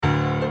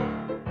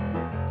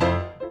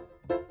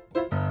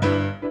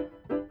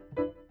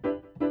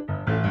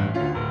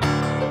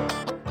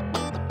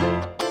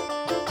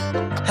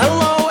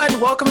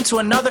welcome to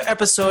another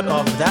episode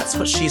of That's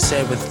What She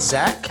Said with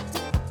Zach.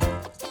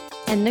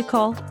 And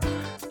Nicole.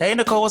 Hey,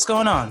 Nicole, what's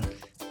going on?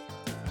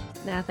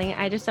 Nothing.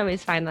 I just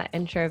always find that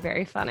intro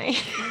very funny.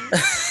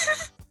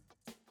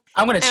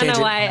 I'm going to change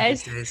I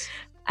don't know it.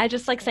 I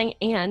just like saying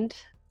and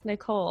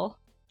Nicole.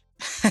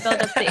 Build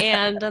up the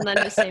and then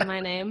just say my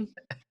name.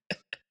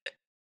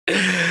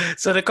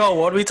 So, Nicole,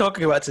 what are we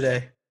talking about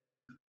today?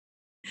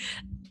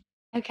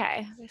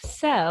 Okay,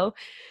 so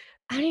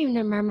I don't even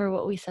remember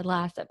what we said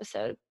last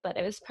episode, but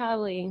it was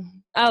probably,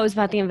 it was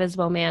about the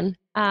Invisible Man.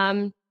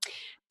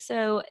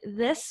 So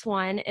this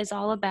one is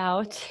all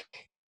about,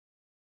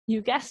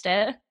 you guessed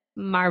it,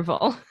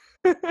 Marvel,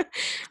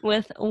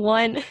 with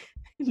one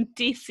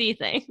DC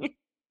thing.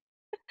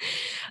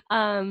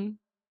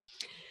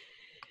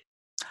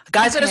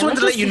 Guys, I just wanted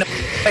to let you know.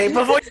 Wait,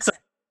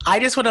 I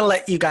just want to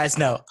let you guys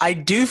know, I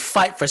do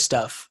fight for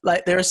stuff.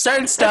 Like, there are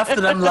certain stuff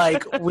that I'm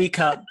like, we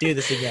can't do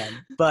this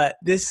again. But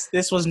this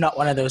was not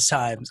one of those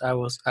times. I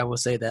will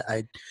say that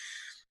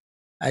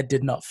I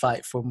did not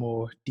fight for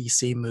more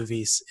DC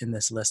movies in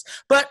this list.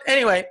 But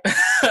anyway,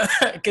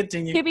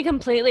 continue. To be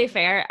completely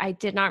fair, I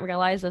did not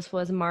realize this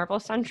was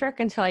Marvel-centric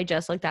until I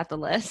just looked at the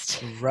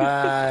list.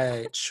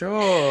 Right,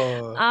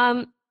 sure.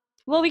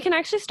 Well, we can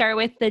actually start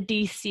with the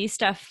DC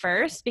stuff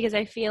first because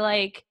I feel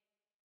like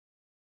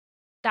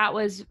that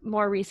was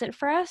more recent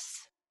for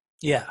us.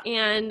 Yeah.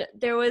 And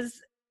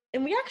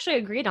we actually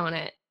agreed on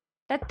it.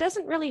 That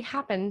doesn't really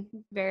happen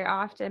very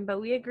often,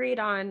 but we agreed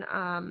on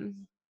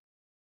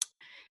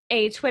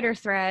a Twitter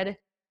thread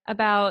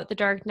about the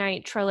Dark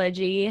Knight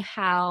trilogy,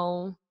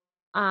 how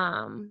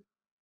we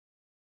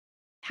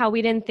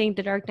didn't think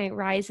the Dark Knight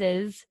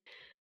Rises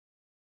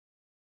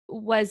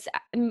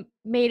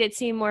made it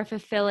seem more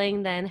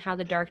fulfilling than how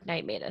the Dark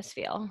Knight made us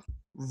feel.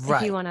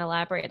 Right. If you want to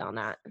elaborate on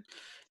that.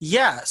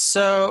 Yeah,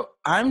 so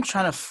I'm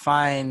trying to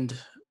find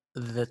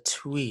the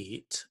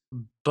tweet,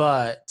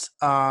 but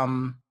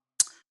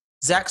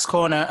Zach's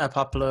Corner, a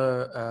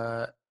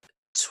popular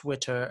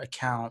Twitter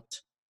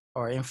account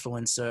or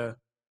influencer,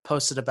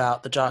 posted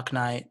about the Dark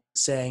Knight,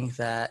 saying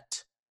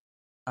that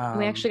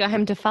we actually got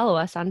him to follow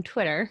us on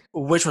Twitter,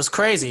 which was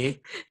crazy.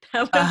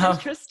 That was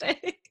interesting.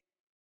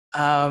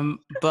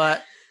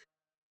 But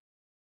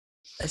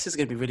this is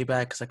gonna be really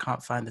bad because I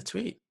can't find the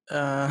tweet.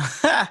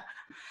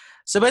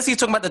 So basically, he's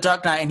talking about the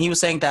Dark Knight, and he was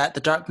saying that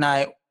the Dark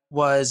Knight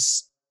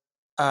was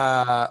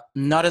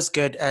not as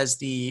good as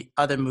the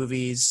other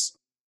movies.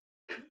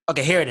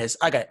 Okay, here it is.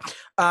 I got it.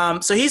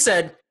 So he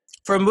said,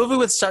 for a movie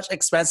with such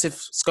expansive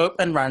scope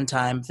and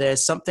runtime,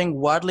 there's something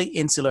wildly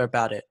insular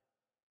about it.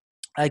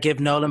 I give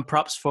Nolan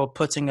props for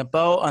putting a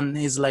bow on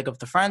his leg of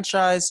the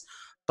franchise,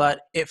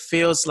 but it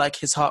feels like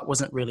his heart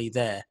wasn't really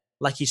there,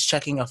 like he's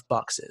checking off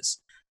boxes.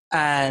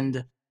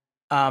 And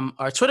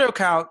our Twitter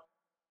account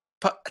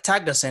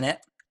tagged us in it,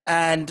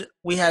 and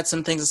we had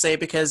some things to say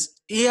because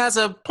he has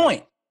a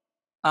point.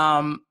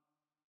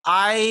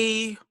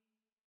 I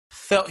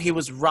felt he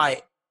was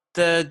right.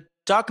 The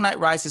Dark Knight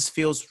Rises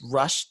feels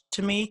rushed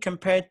to me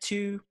compared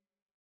to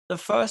the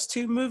first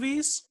two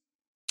movies.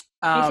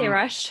 You say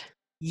rushed?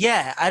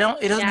 Yeah, I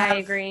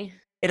agree.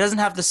 It doesn't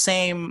have the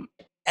same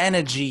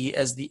energy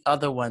as the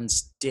other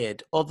ones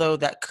did. Although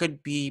that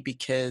could be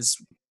because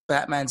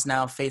Batman's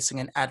now facing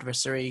an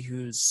adversary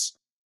who's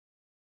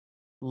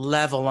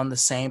level on the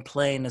same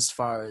plane as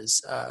far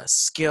as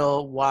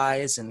skill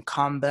wise and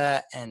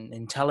combat and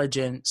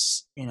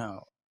intelligence,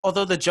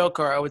 although the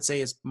Joker I would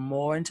say is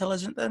more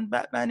intelligent than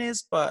Batman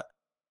is, but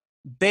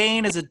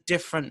Bane is a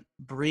different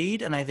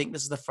breed, and I think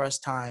this is the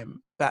first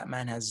time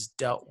Batman has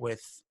dealt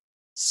with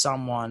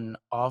someone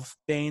of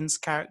Bane's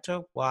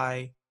character,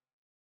 why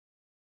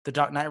the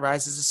Dark Knight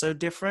Rises is so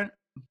different.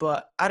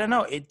 But I don't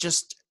know, it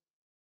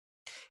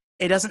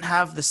doesn't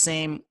have the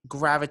same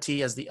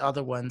gravity as the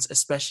other ones,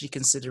 especially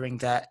considering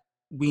that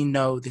we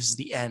know this is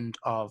the end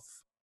of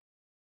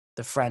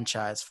the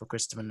franchise for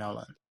Christopher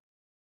Nolan.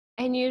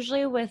 And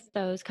usually with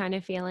those kind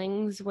of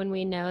feelings, when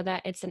we know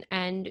that it's an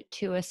end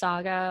to a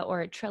saga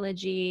or a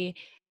trilogy,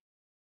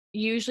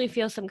 you usually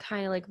feel some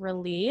kind of like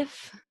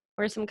relief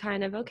or some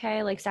kind of,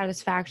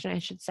 satisfaction, I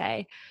should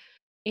say.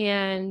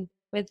 And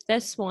with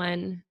this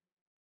one,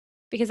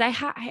 because I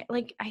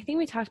think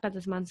we talked about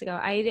this months ago,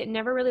 I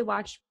never really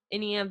watched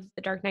any of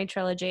the Dark Knight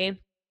trilogy.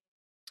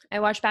 I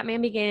watched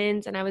Batman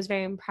Begins and I was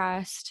very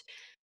impressed.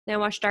 Then I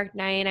watched Dark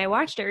Knight. I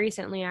watched it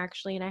recently,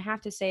 actually, and I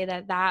have to say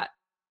that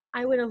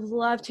I would have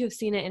loved to have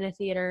seen it in a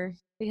theater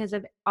because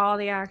of all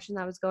the action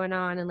that was going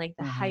on and like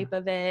the hype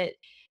of it.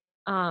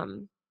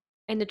 And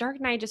the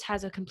Dark Knight just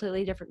has a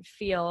completely different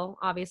feel,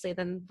 obviously,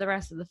 than the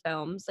rest of the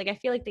films. Like, I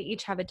feel like they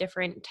each have a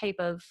different type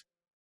of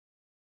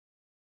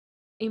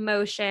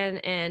emotion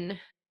and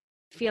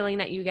feeling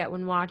that you get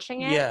when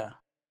watching it. Yeah.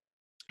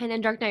 And then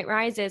Dark Knight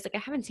Rises, like, I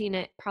haven't seen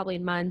it probably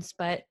in months,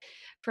 but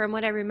from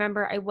what I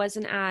remember, I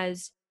wasn't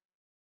as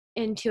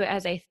into it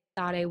as I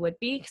thought I would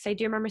be, because I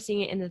do remember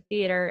seeing it in the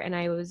theater and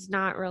I was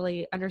not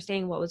really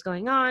understanding what was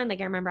going on. Like,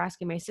 I remember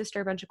asking my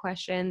sister a bunch of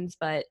questions,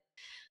 but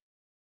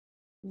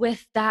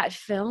with that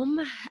film,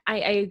 I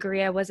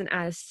agree, I wasn't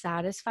as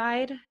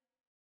satisfied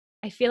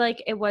I feel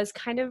like it was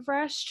kind of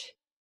rushed.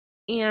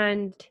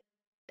 And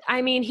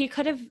I mean, he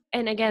could have,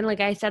 and again, like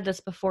I said this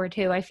before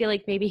too, I feel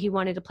like maybe he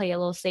wanted to play a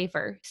little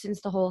safer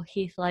since the whole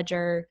Heath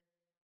Ledger,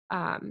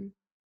 um,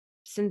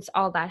 since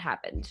all that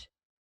happened.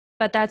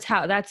 But that's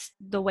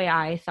the way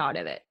I thought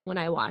of it when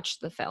I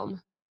watched the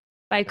film.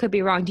 But I could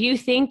be wrong. Do you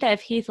think that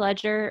if Heath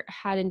Ledger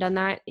hadn't done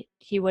that,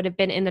 he would have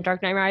been in The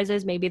Dark Knight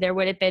Rises? Maybe there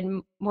would have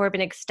been more of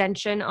an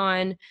extension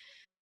on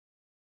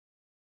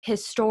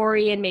his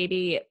story and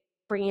maybe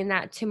bringing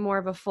that to more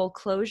of a full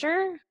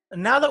closure?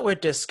 Now that we're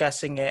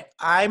discussing it,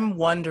 I'm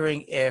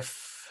wondering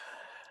if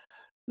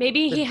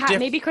Maybe the diff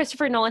maybe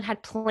Christopher Nolan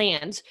had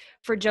plans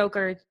for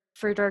Joker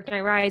for Dark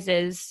Knight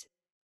Rises,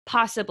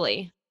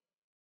 possibly.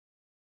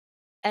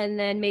 And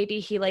then maybe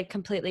he like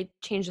completely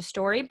changed the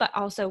story, but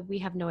also we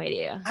have no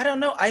idea. I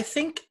don't know. I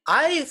think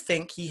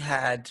he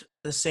had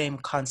the same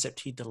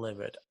concept he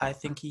delivered. I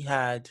think he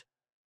had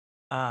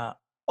or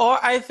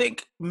I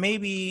think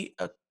maybe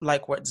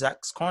like what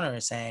Zach's Corner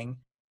is saying,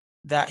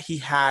 that he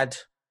had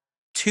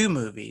two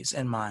movies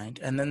in mind,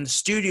 and then the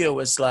studio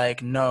was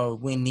like, no,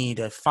 we need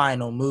a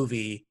final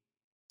movie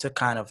to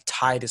kind of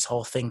tie this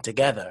whole thing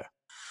together.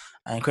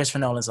 And Christopher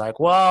Nolan's like,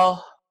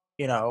 well,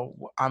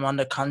 I'm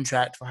under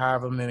contract for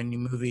however many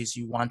movies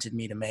you wanted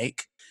me to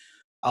make.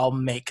 I'll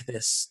make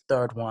this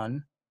third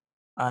one,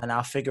 and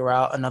I'll figure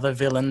out another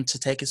villain to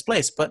take his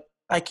place. But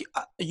like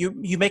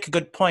you make a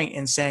good point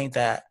in saying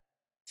that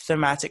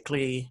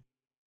thematically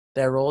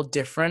they're all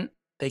different.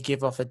 They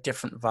give off a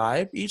different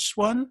vibe, each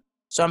one.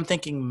 So I'm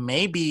thinking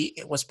maybe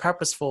it was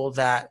purposeful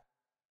that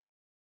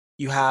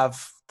you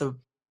have the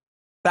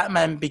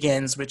Batman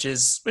Begins, which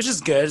is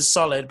good, it's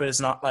solid, but it's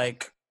not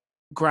like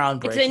It's an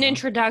groundbreaking.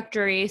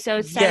 introductory, so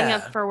it's setting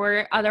up Yeah,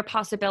 for other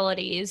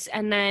possibilities,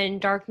 and then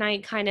Dark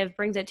Knight kind of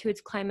brings it to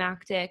its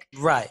climactic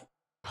right.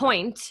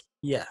 point.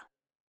 Yeah,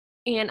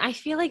 And I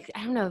feel like,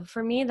 I don't know,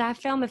 for me, that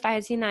film, if I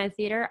had seen that in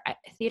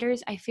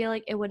theaters, I feel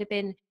like it would have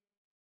been.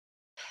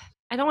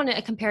 I don't want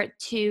to compare it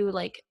to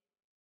like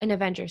an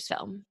Avengers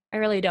film. I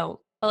really don't.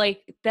 But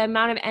like the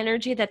amount of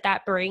energy that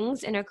that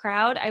brings in a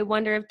crowd, I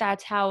wonder if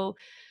that's how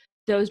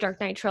those Dark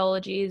Knight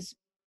trilogies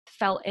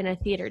felt in a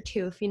theater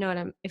too. If you know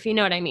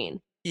what I mean.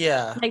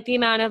 yeah. Like the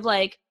amount of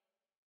like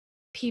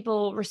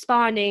people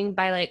responding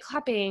by like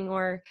clapping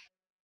or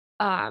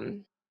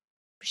um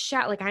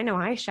shout. Like I know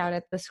I shout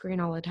at the screen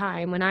all the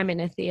time when I'm in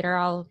a theater.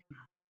 I'll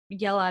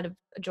yell out of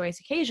a joyous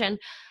occasion,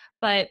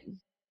 but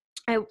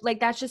I like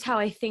that's just how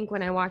I think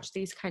when I watch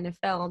these kind of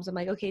films. I'm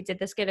like, okay, did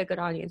this get a good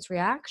audience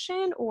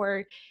reaction,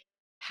 or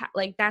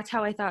like that's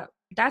how I thought.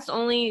 That's the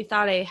only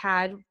thought I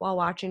had while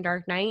watching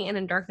Dark Knight, and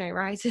then Dark Knight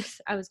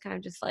Rises. I was kind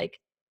of just like,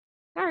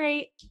 all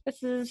right,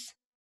 this is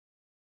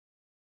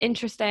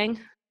interesting.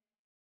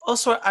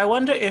 Also, I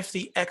wonder if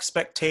the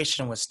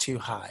expectation was too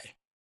high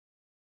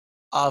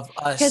of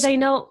Because us I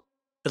know,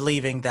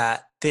 believing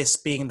that this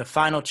being the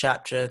final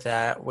chapter,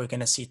 that we're going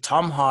to see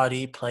Tom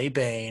Hardy play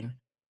Bane,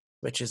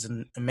 which is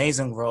an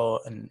amazing role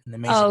and an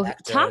amazing oh,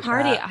 Tom actor.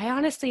 Hardy, That I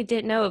honestly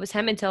didn't know it was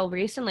him until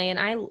recently, and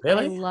I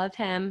really, love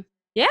him.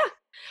 Yeah,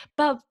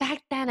 but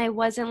back then I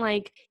wasn't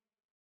like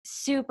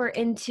super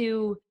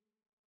into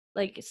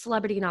like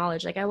celebrity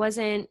knowledge. Like I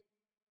wasn't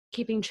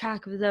keeping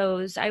track of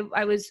those. I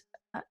was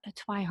a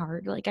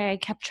Twihard. Like I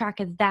kept track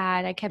of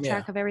that. I kept yeah,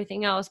 track of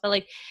everything else. But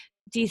like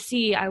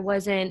DC, I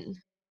wasn't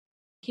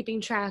keeping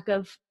track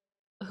of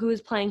who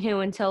was playing who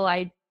until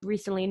I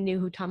recently knew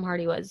who Tom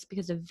Hardy was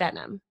because of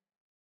Venom.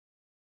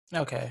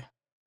 okay,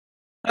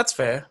 that's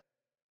fair.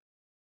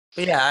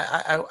 But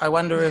yeah, I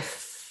wonder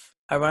if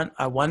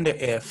I wonder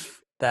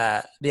if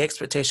that the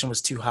expectation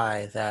was too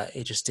high, that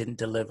it just didn't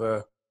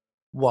deliver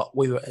what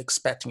we were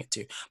expecting it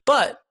to.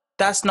 But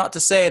that's not to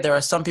say there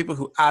are some people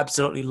who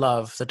absolutely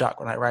love The Dark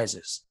Knight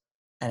Rises,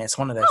 and it's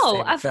one of their Oh,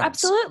 favorite films.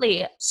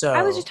 absolutely.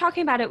 I was just So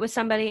talking about it with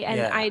somebody and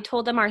yeah, I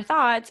told them our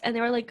thoughts and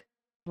they were like,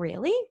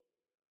 "Really?"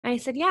 I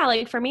said, "Yeah,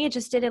 like for me it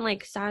just didn't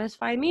like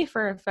satisfy me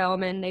for a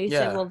film." And they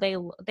said, yeah, "Well, they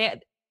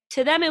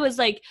to them it was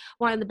like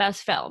one of the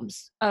best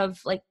films of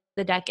like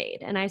the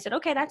decade." And I said,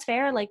 "Okay, that's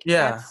fair. Like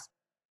yeah, that's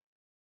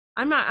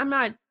I'm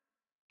not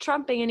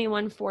trumping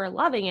anyone for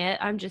loving it.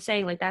 I'm just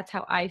saying like that's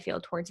how I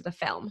feel towards the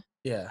film."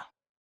 yeah.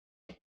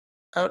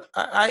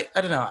 I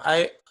don't know.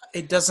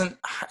 It doesn't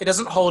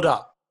hold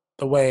up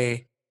the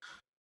way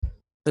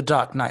The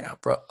Dark Knight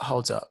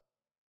holds up.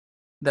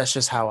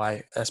 That's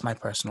my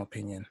personal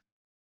opinion.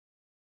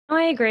 Oh,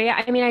 I agree.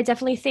 I mean, I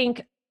definitely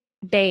think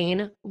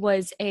Bane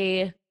was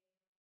a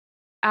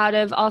out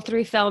of all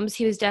three films,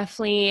 he was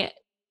definitely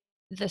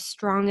the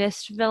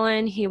strongest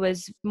villain. He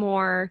was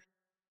more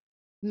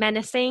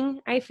menacing,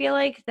 I feel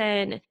like,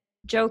 than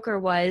Joker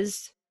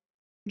was.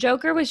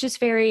 Joker was just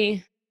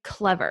very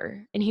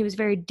clever and he was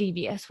very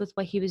devious with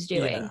what he was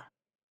doing. Yeah,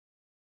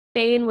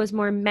 Bane was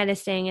more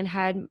menacing and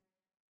had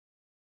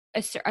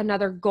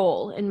another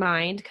goal in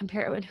mind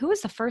compared with who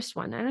was the first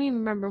one? I don't even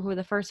remember who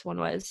the first one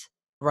was.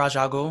 Raj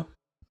Al Ghul.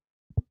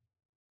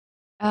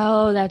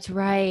 Oh, that's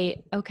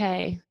right.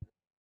 Okay.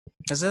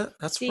 Is it?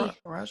 That's See,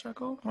 Raj Al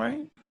Ghul,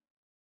 right?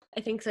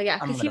 I think so. Yeah,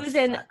 I'm because he gonna was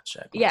in. fact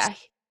check. Let's Yeah,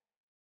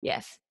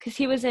 yes, because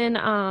he was in.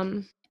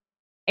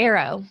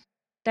 Arrow.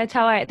 That's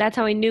how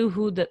I knew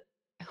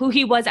who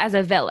he was as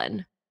a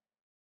villain.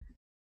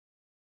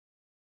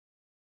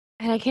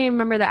 And I can't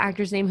remember the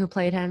actor's name who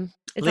played him.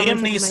 It's on the Liam tip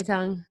of my Neeson.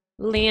 tongue.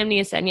 Liam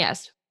Neeson,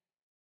 yes.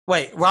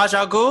 Wait, Raj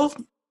Al Ghul?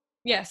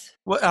 Yes.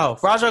 Oh,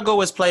 Raj Al Ghul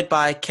was played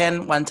by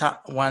Ken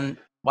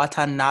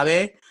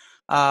Watanabe,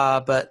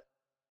 but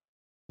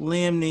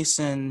Liam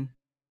Neeson.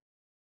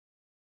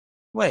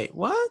 Wait,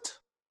 what?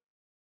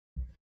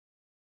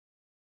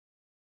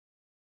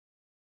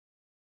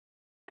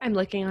 I'm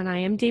looking on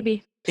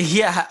IMDb.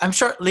 Yeah, I'm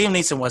sure Liam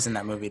Neeson was in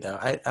that movie though.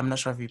 I'm not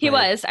sure if he He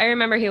played. was. I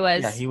remember he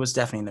was. Yeah, he was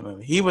definitely in the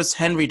movie. He was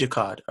Henry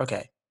Ducard.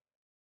 Okay.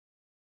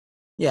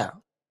 Yeah.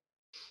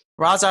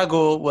 Ra's al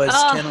Ghul was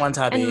Ken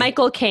Watanabe. And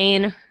Michael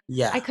Caine.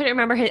 Yeah. I couldn't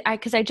remember his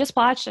because I just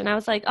watched and I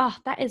was like, oh,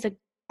 that is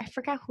I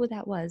forgot who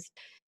that was.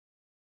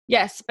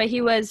 Yes, but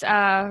he was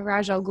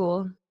Raj Al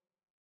Ghul.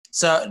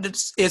 So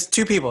it's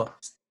two people,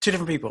 two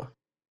different people.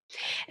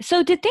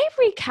 So did they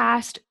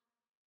recast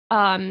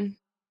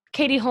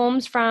Katie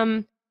Holmes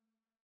from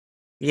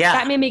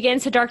Batman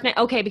Begins to Dark Knight?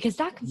 Okay, because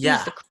that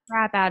confused the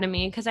crap out of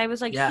me because I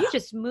was like, he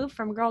just moved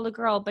from girl to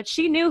girl, but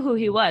she knew who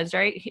he was,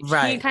 right? He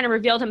kind of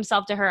revealed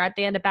himself to her at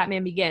the end of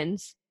Batman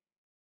Begins.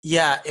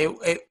 Yeah,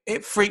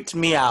 it freaked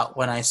me out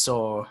when I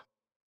saw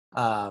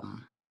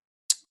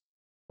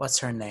what's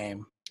her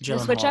name? Gyllenhaal.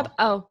 The switch up?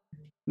 Oh,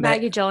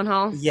 Maggie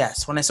Gyllenhaal.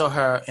 Yes, when I saw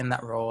her in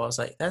that role, I was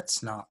like,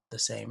 that's not the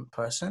same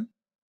person.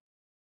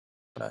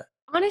 But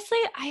honestly,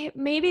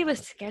 maybe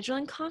with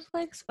scheduling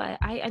conflicts, but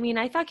I mean,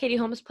 I thought Katie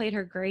Holmes played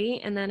her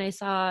great, and then I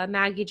saw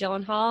Maggie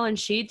Gyllenhaal, and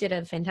she did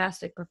a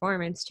fantastic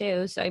performance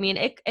too. So I mean,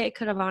 it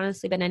could have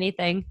honestly been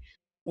anything.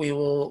 We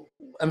will.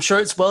 I'm sure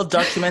it's well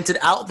documented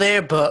out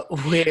there, but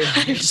we're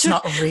just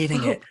not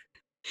reading it.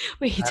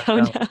 We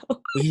don't know.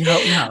 We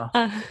don't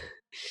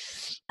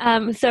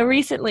know. So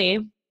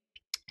recently,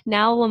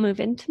 now we'll move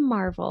into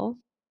Marvel.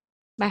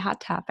 My hot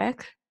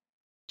topic.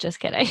 Just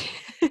kidding.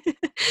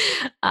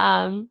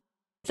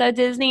 So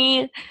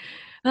Disney,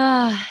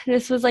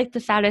 this was like the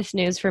saddest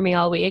news for me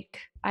all week.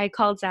 I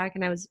called Zach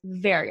and I was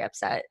very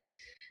upset.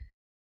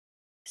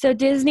 So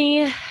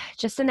Disney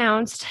just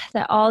announced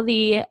that all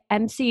the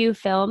MCU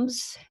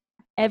films,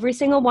 every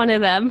single one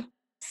of them,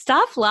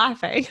 stop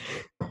laughing,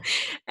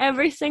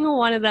 every single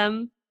one of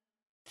them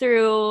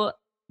through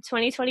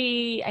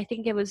 2020, I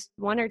think it was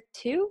 1 or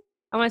 2,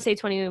 I want to say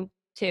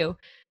 22,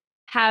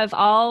 have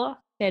all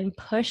been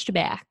pushed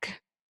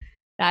back.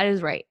 That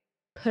is right.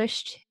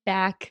 Pushed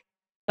back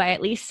by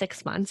at least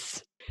 6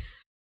 months.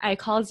 I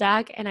called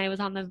Zach and I was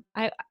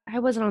I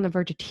wasn't on the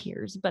verge of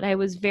tears, but I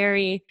was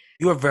very.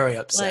 You were very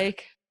upset.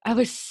 Like, I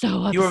was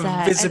so upset. You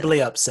were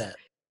visibly upset.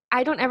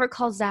 I don't ever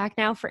call Zach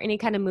now for any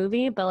kind of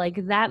movie, but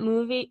like that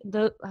movie,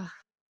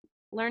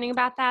 learning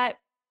about that.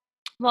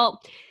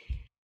 Well,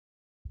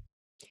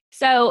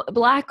 so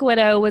Black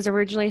Widow was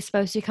originally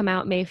supposed to come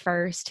out May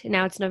 1st.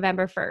 Now it's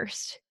November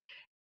 1st.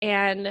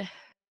 And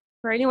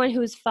for anyone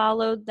who's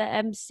followed the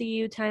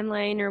MCU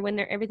timeline or when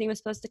everything was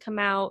supposed to come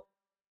out,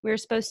 we were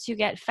supposed to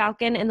get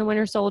Falcon and the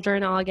Winter Soldier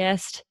in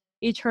August,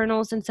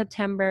 Eternals in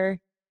September,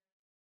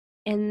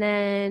 and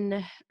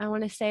then I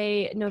want to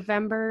say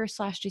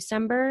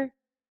November/December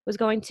was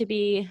going to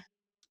be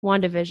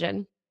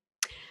WandaVision.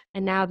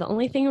 And now the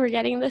only thing we're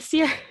getting this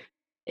year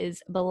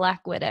is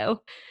Black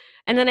Widow.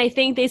 And then I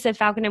think they said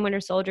Falcon and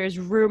Winter Soldier is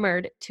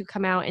rumored to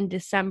come out in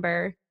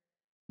December,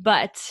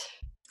 but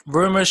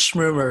rumors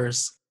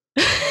schmrumors.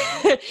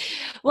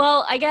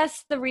 Well, I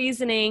guess the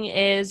reasoning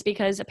is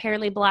because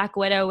apparently Black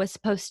Widow was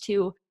supposed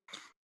to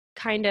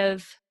kind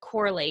of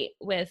correlate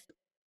with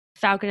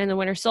Falcon and the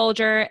Winter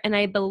Soldier, and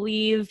I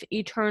believe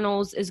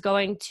Eternals is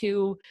going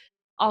to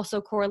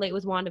also correlate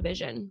with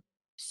WandaVision.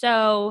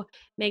 So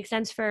makes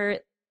sense for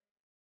it.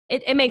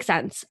 It makes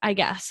sense, I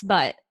guess,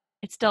 but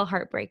it's still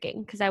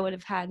heartbreaking because I would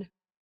have had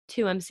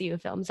 2 MCU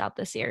films out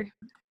this year.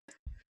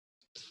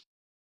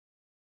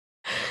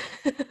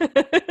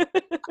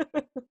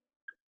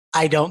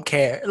 I don't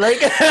care. Like,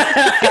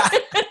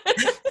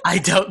 I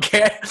don't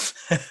care.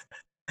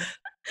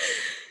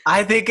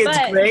 I think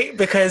it's great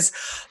because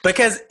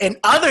in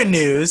other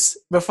news,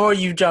 before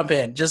you jump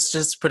in,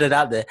 just put it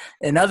out there.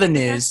 In other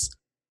news,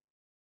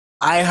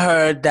 I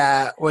heard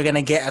that we're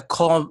gonna get a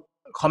Call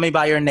Me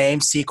by Your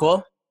Name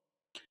sequel.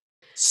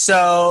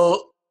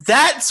 So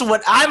that's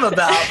what I'm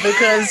about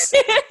because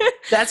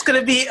that's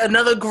gonna be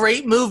another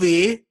great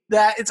movie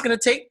that it's gonna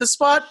take the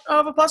spot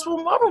of a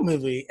possible Marvel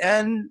movie,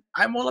 and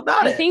I'm all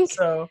about it. I think.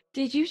 So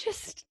Did you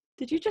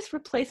just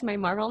replace my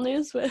Marvel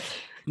news with?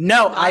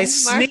 No, I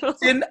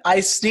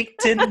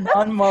sneaked in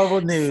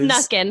non-Marvel news.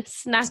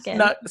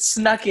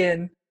 Snuck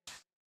in.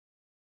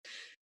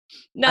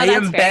 No, I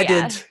that's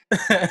embedded.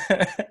 Fair,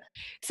 yeah.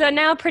 So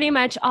now pretty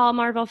much all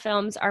Marvel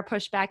films are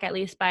pushed back at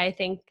least by, I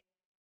think,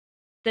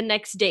 the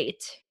next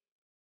date.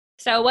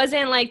 So it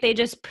wasn't like they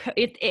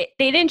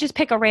didn't just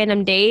pick a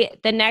random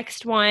date. The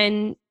next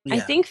one, I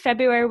think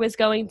February was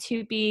going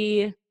to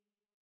be.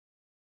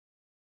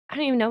 I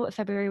don't even know what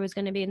February was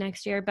going to be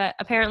next year, but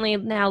apparently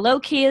now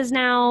Loki is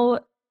now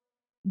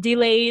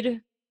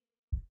delayed.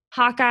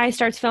 Hawkeye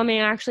starts filming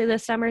actually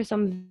this summer, so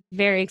I'm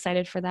very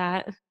excited for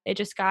that.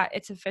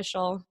 It's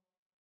official.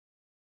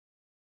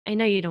 I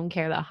know you don't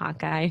care about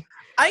Hawkeye.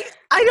 I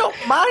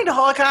don't mind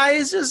Hawkeye.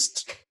 It's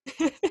just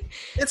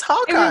it's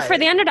Hawkeye. I root for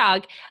the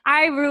underdog.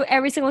 I root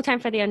every single time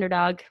for the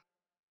underdog.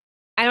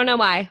 I don't know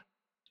why.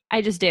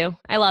 I just do.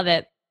 I love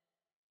it.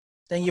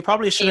 Then you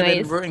probably should have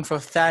been rooting for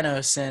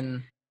Thanos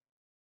in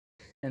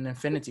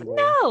Infinity War.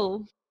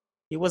 No.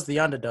 He was the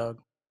underdog.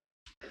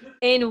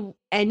 In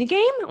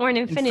Endgame or in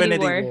Infinity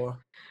War?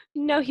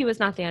 No, he was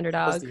not the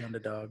underdog. He was the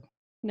underdog.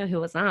 No, he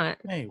was not.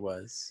 Yeah, he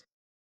was.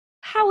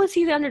 How was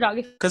he the underdog?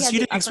 Because you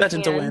didn't expect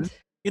him to win.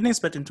 You didn't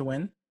expect him to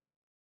win.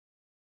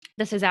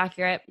 This is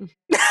accurate.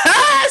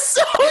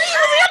 So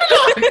you're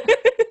the underdog!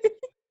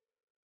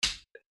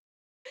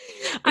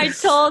 I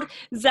told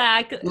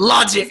Zach.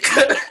 Logic!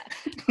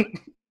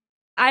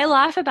 I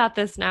laugh about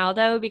this now,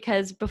 though,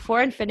 because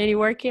before Infinity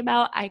War came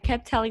out, I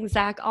kept telling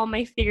Zach all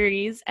my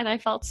theories, and I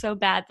felt so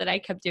bad that I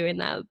kept doing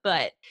that.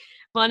 But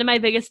one of my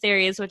biggest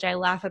theories, which I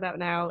laugh about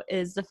now,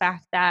 is the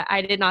fact that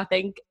I did not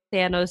think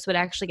Thanos would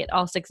actually get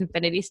all 6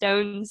 Infinity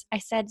Stones. I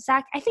said,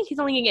 Zach, I think he's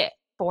only going to get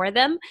 4 of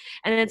them,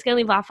 and then it's going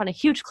to leave off on a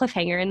huge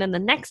cliffhanger, and then the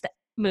next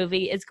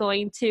movie is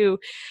going to,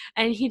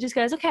 and he just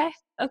goes,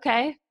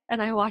 okay,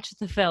 and I watched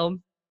the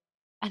film,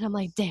 and I'm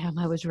like, damn,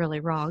 I was really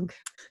wrong.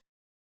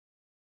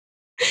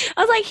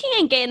 I was like, he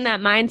ain't getting that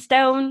Mind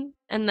Stone,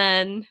 and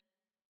then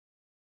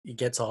he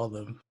gets all of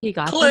them. He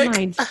got the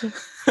Mind Stone.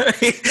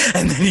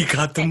 And then he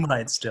got the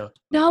Mind Stone.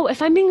 No,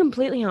 if I'm being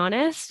completely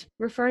honest,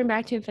 referring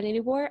back to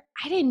Infinity War,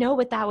 I didn't know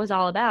what that was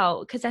all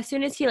about. Because as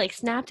soon as he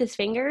snapped his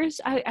fingers,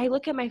 I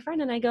look at my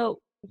friend and I go,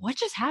 what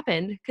just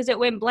happened? Because it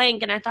went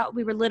blank and I thought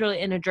we were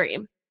literally in a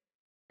dream.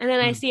 And then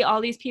I see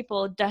all these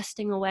people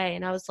dusting away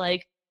and I was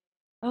like,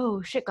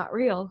 oh, shit got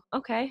real.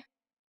 Okay.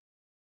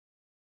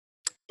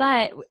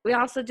 But we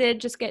also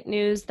did just get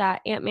news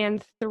that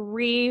Ant-Man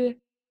 3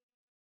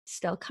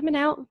 still coming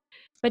out.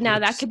 But now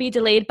that could be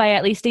delayed by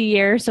at least a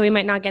year, so we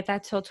might not get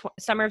that till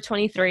summer of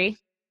 23.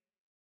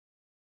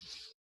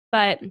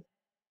 But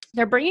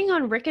they're bringing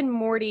on Rick and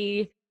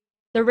Morty,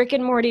 the Rick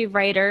and Morty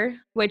writer,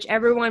 which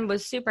everyone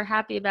was super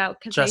happy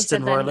about.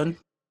 Justin Roiland?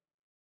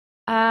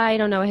 I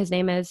don't know what his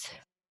name is.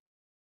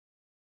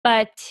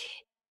 But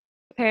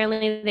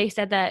apparently they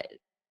said that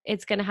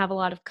it's going to have a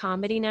lot of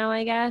comedy now,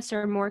 I guess,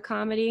 or more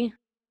comedy.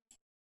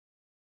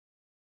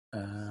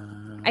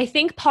 I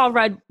think Paul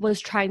Rudd was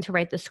trying to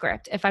write the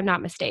script, if I'm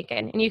not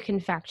mistaken. And you can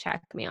fact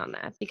check me on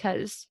that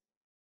because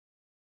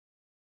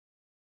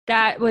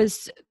that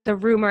was the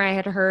rumor I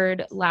had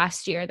heard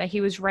last year, that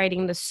he was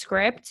writing the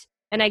script.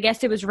 And I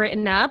guess it was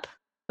written up,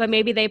 but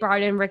maybe they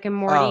brought in Rick and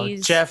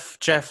Morty's. Oh,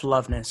 Jeff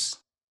Loveness,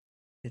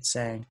 it's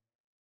saying.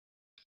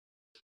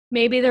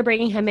 Maybe they're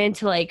bringing him in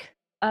to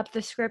up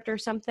the script or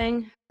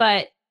something.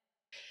 But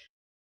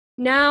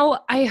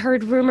now I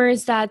heard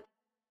rumors that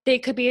they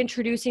could be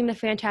introducing the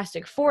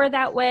Fantastic Four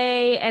that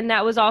way, and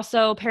that was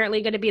also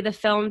apparently going to be the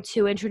film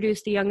to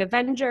introduce the Young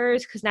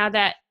Avengers, because now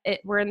that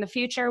we're in the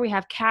future, we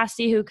have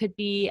Cassie, who could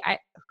be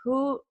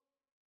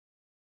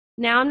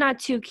now I'm not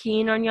too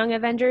keen on Young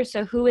Avengers,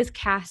 so who is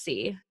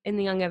Cassie in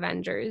the Young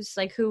Avengers?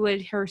 Who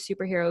would her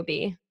superhero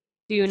be?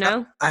 Do you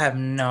know? I have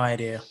no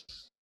idea.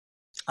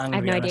 I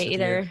have no idea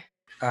either.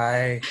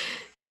 I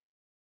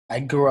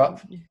grew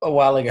up a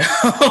while ago.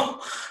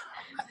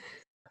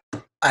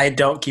 I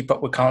don't keep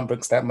up with comic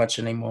books that much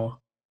anymore.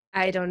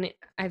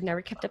 I've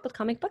never kept up with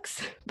comic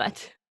books,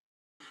 but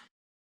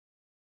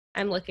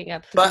I'm looking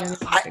up. But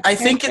I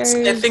think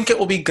it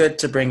will be good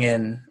to bring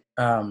in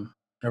a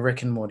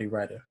Rick and Morty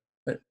writer.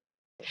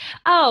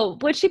 Oh,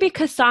 would she be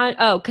Cassandra?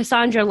 Oh,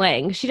 Cassandra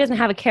Lang. She doesn't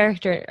have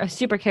a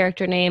super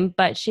character name,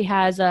 but she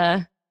has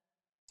a.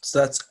 So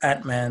that's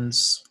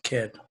Ant-Man's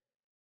kid.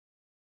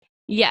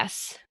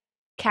 Yes,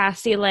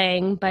 Cassie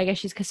Lang, but I guess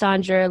she's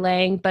Cassandra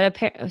Lang. But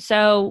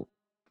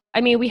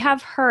we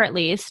have her at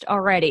least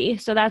already,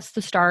 so that's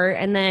the start.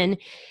 And then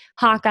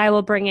Hawkeye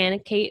will bring in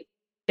Kate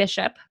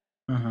Bishop.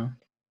 Mm-hmm.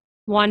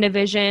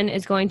 WandaVision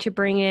is going to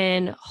bring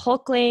in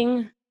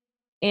Hulkling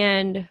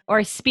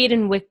or Speed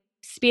and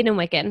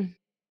Wiccan.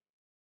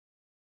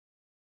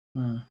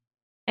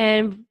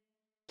 And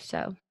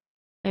so,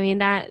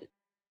 that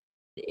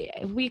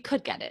we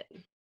could get it.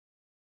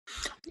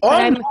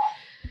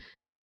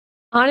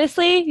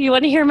 Honestly, you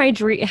want to hear my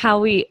dream?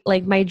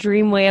 My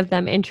dream way of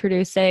them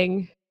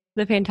introducing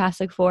the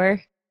Fantastic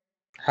Four?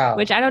 How?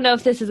 Which I don't know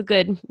if this is a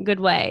good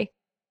way,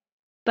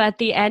 but at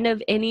the end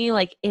of any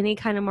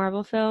kind of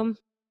Marvel film,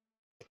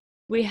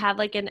 we have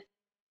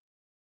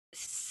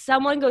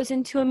someone goes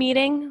into a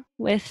meeting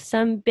with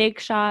some big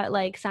shot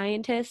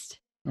scientist.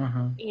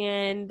 Mm-hmm.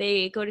 And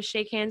they go to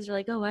shake hands. They're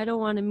like, oh, I don't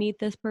want to meet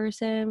this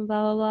person,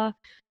 blah, blah, blah.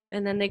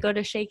 And then they go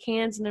to shake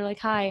hands and they're like,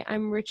 hi,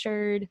 I'm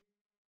Richard.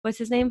 What's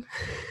his name?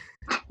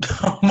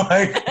 Oh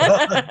my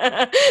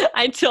God.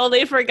 I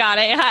totally forgot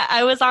it.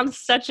 I was on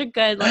such a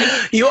good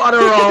You on a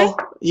roll.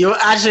 You were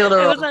actually on a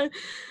roll.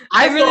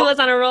 I really was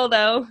on a roll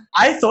though.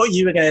 I thought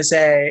you were gonna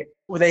say,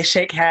 well, they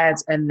shake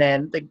hands and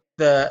then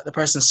the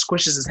person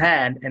squishes his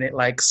hand and it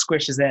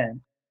squishes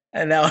in.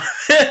 And now,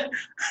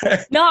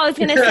 No, I was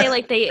gonna say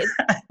like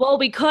well,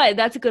 we could.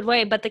 That's a good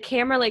way, but the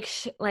camera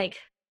like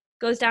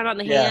goes down on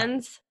the yeah.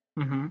 hands,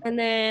 Hmm. and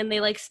then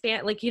they like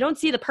span like you don't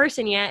see the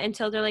person yet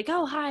until they're like,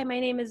 "Oh, hi, my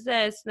name is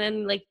this." And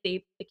then like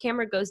the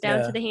camera goes down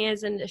to Yeah. the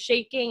hands and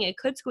shaking. It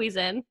could squeeze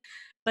in,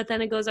 but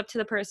then it goes up to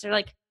the person. They're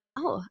like,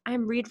 "Oh,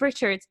 I'm Reed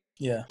Richards."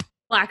 Yeah.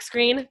 Black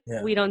screen.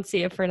 Yeah. We don't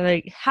see it for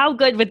like. How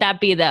good would that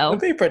be It'd though?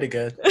 be pretty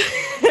good.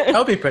 That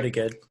would be pretty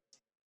good.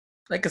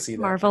 I could see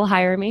that. Marvel,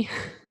 hire me.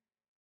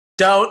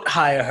 Don't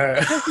hire her.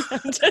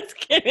 I'm just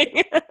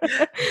kidding.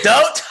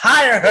 Don't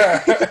hire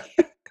her.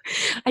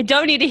 I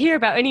don't need to hear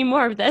about any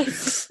more of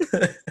this.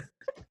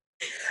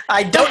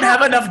 I don't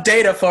have enough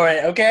data for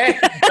it, okay?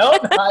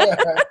 Don't hire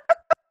her.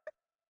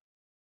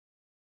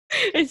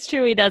 It's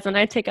true he doesn't.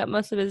 I take up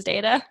most of his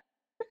data.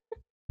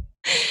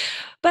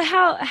 But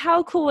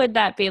how cool would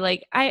that be?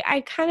 Like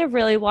I kind of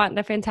really want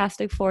the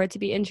Fantastic Four to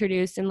be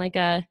introduced in like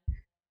a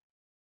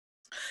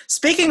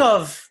Speaking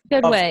of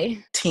good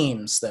way.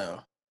 teams, though.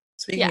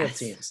 Speaking of Yes.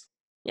 teams,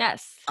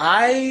 Yes.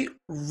 I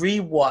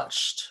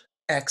rewatched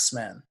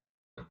X-Men.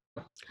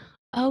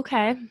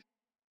 Okay.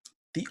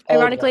 The old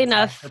Ironically ones, like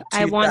enough, the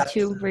I want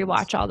to 2000s.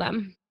 rewatch all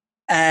them.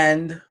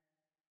 And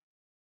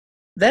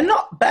they're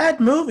not bad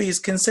movies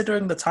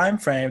considering the time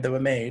frame they were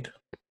made.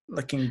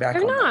 Looking back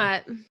They're on them.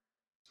 not.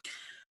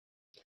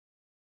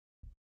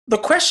 The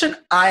question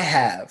I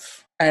have,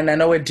 and I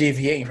know we're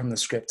deviating from the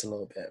script a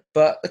little bit,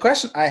 but the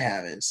question I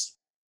have is,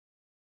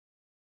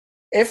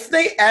 if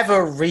they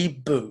ever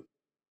reboot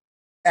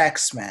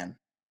X-Men,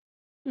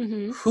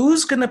 Mm-hmm.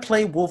 who's gonna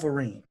play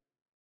Wolverine?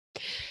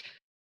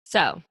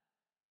 So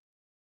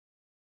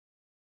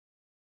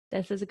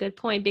this is a good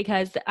point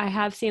because I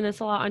have seen this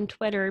a lot on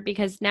Twitter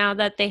because now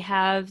that they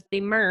have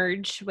the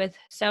merge with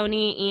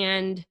Sony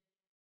and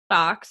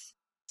Fox,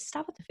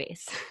 stop with the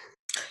face.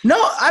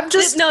 No, I'm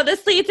just No,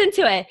 this leads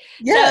into it.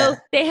 yeah. So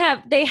they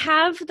have they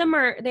have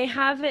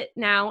it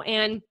now,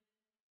 and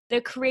the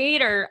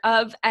creator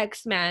of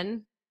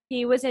X-Men,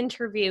 he was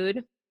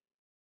interviewed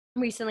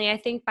recently, I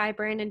think by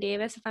Brandon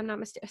Davis, if I'm not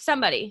mistaken.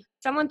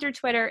 Someone through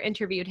Twitter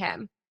interviewed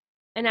him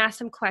and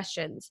asked him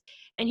questions.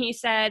 And he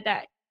said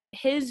that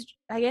his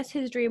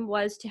dream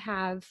was to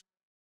have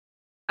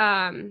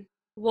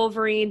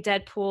Wolverine,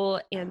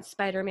 Deadpool, and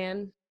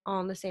Spider-Man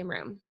all in the same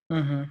room.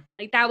 Mm-hmm.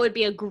 Like that would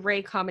be a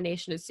great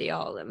combination to see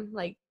all of them.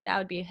 Like that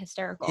would be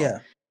hysterical.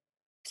 Yeah.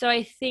 So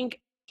I think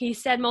he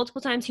said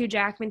multiple times, Hugh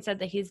Jackman said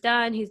that he's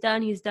done.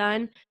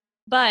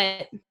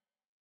 But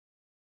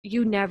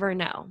you never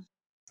know.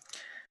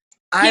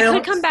 He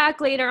could come back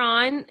later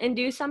on and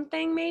do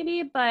something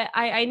maybe, but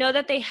I know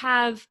that they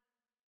have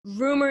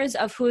rumors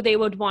of who they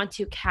would want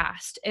to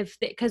cast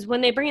because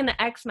when they bring in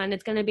the X-Men,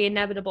 it's going to be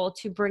inevitable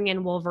to bring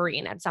in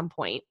Wolverine at some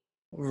point.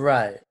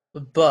 Right.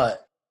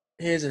 But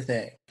here's the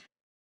thing.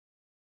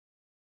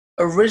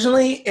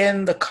 Originally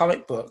in the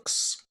comic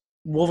books,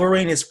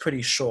 Wolverine is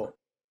pretty short.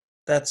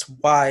 That's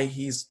why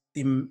he's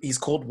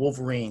called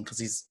Wolverine,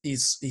 because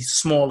he's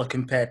smaller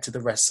compared to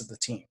the rest of the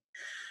team.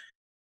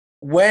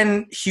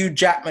 When Hugh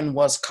Jackman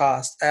was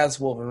cast as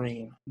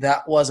Wolverine,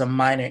 that was a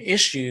minor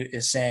issue,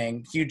 is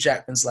saying Hugh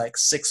Jackman's like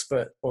 6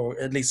 foot, or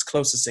at least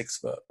close to 6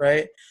 foot,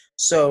 right?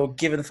 So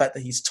given the fact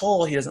that he's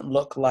tall, he doesn't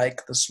look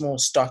like the small,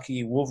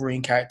 stocky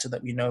Wolverine character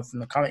that we know from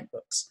the comic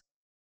books.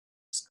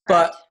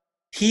 But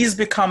he's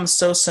become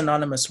so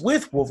synonymous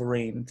with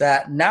Wolverine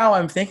that now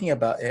I'm thinking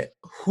about it,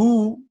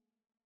 who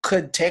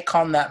could take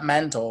on that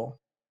mantle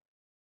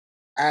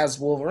as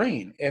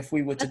Wolverine if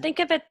we were to think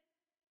of it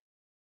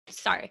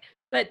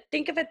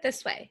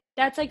this way.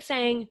 That's like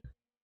saying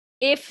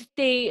if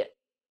they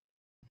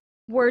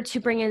were to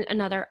bring in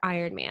another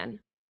Iron Man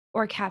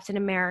or Captain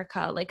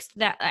America, like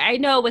that. I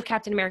know with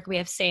Captain America we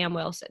have Sam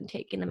Wilson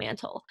taking the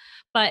mantle,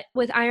 but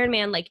with Iron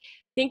Man, like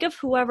think of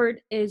whoever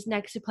is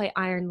next to play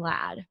Iron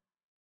Lad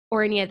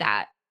or any of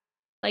that.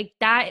 Like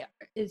that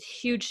is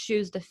huge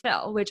shoes to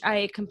fill, which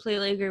I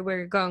completely agree where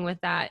you're going with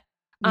that.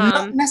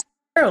 not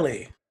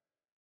necessarily.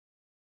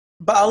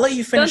 But I'll let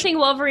you finish. Don't think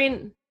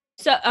Wolverine.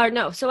 So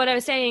what I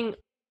was saying,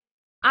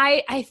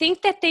 I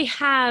think that they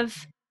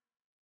have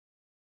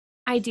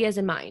ideas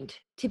in mind,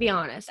 to be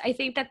honest. I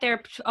think that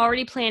they're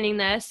already planning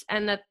this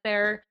and that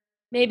they're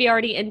maybe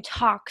already in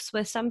talks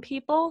with some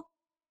people.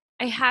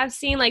 I have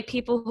seen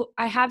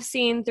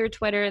through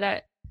Twitter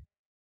that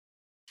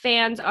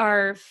fans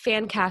are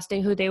fan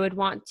casting who they would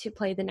want to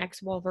play the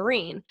next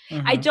Wolverine.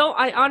 Mm-hmm.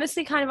 I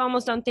honestly kind of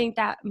almost don't think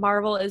that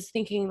Marvel is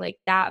thinking like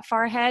that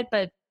far ahead,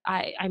 but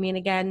I mean,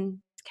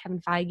 again, Kevin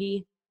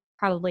Feige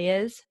probably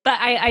is. But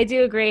I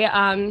do agree.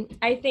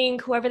 I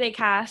think whoever they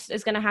cast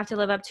is going to have to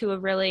live up to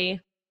a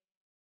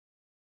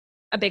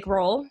big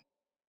role.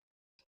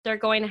 They're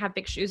going to have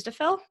big shoes to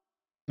fill.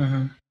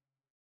 Mm-hmm.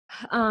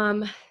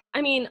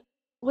 I mean,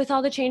 with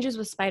all the changes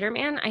with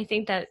Spider-Man, I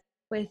think that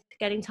with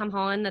getting Tom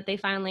Holland, that they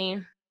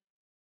finally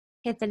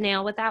hit the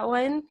nail with that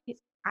one.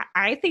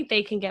 I think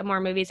they can get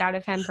more movies out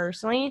of him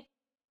personally.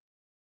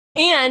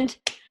 And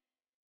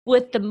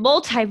with the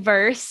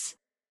multiverse,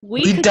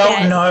 We We could don't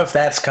get know if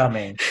that's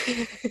coming.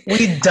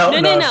 We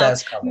don't know if no.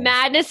 that's coming.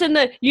 Madness in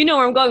the, you know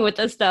where I'm going with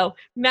this though.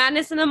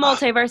 Madness in the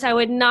multiverse. I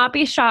would not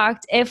be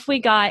shocked if we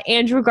got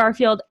Andrew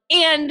Garfield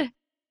and,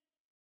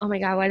 oh my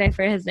God, why did I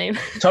forget his name?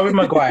 Tobey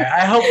Maguire.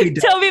 I hope we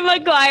do. Tobey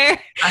Maguire.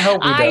 I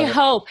hope we do. I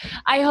hope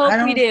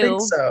we do. I don't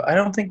think so. I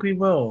don't think we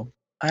will.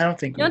 I don't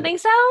think You we don't will. think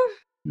so?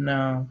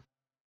 No.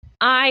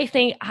 I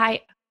think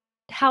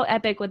how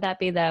epic would that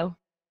be though?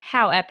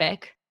 How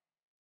epic.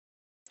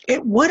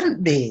 It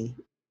wouldn't be.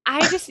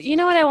 I just, you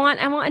know what I want?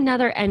 I want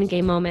another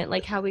Endgame moment,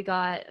 like how we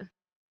got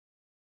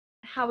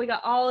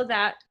all of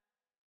that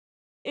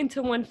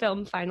into one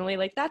film finally.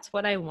 Like that's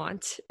what I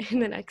want in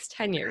the next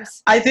 10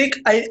 years. I think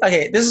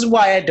okay, this is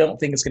why I don't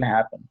think it's gonna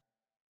happen.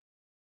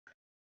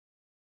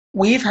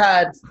 We've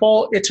had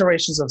 4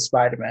 iterations of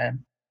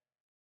Spider-Man.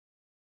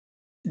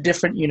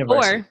 Different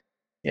universes. Or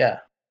Yeah.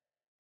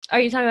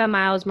 are you talking about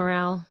Miles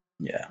Morales?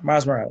 Yeah.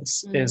 Miles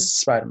Morales is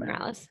Spider-Man.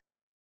 Morales.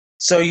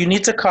 So you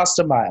need to cast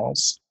a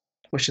Miles,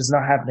 which is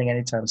not happening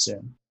anytime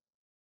soon.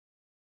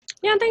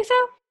 You don't think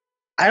so?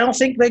 I don't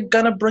think they're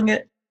gonna bring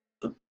it.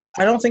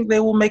 I don't think they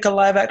will make a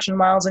live action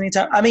Miles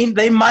anytime. I mean,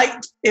 they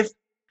might, if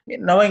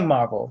knowing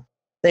Marvel,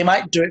 they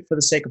might do it for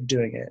the sake of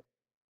doing it.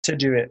 To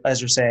do it,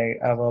 as you're saying,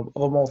 of a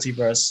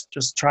multiverse,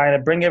 just trying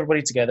to bring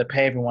everybody together,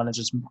 pay everyone, and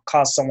just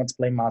cast someone to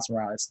play Miles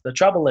Morales. The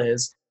trouble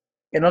is,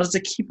 in order to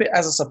keep it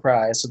as a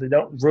surprise, so they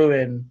don't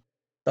ruin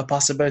the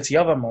possibility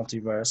of a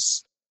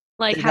multiverse,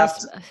 Like They'd how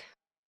have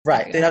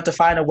right? Okay. They have to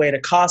find a way to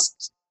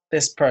cast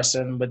this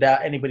person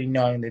without anybody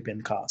knowing they've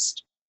been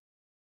cast,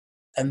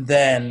 and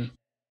then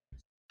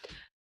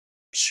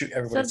shoot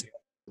everybody together.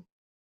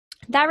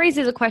 that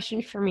raises a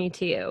question for me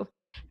to you.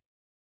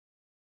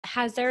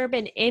 Has there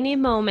been any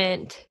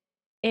moment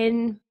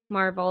in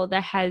Marvel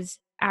that has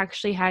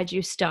actually had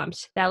you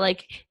stumped? That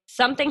like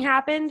something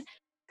happened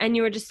and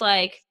you were just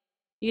like,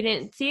 you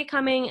didn't see it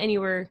coming and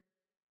you were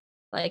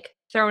like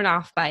thrown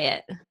off by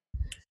it?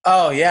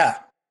 Oh yeah,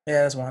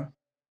 that's one.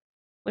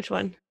 Which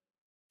one?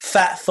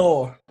 Fat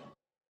Thor.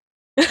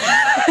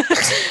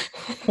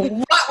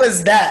 What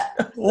was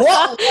that?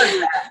 What was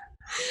that?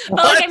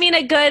 Like I mean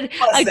a good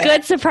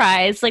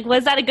surprise. Like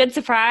was that a good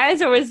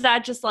surprise or was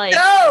that just like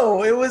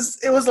No, it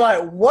was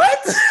like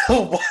what?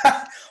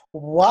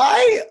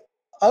 Why?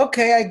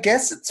 Okay, I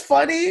guess it's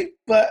funny,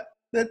 but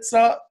that's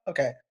not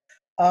okay.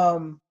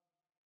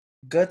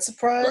 Good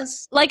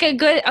surprise? like a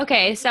good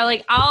okay, so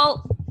like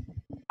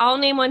I'll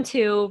name one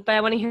too, but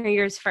I want to hear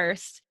yours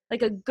first.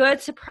 Like a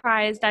good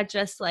surprise that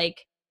just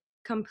like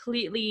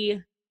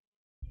completely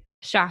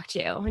shocked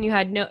you and you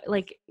had no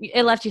like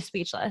it left you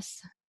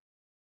speechless.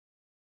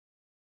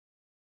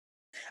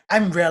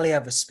 I'm rarely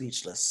ever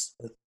speechless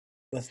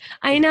with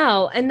I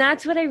know, and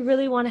that's what I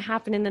really want to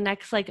happen in the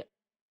next like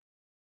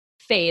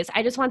phase.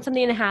 I just want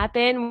something to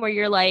happen where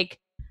you're like,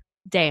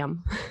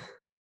 damn.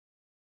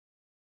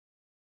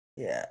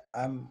 Yeah,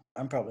 I'm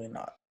probably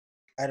not.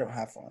 I don't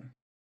have one.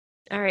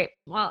 All right.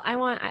 Well,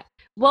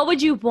 what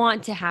would you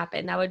want to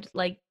happen that would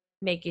like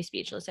make you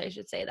speechless? I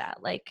should say that.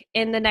 Like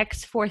in the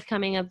next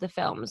forthcoming of the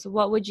films,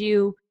 what would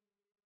you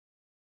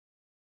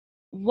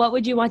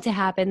want to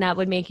happen that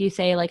would make you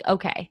say like,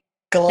 okay,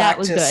 Galactus. that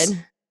was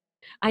good.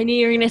 I knew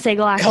you were going to say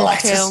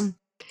Galactus too.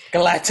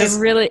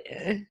 Galactus. Really.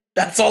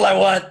 That's all I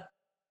want.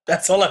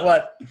 That's all I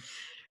want.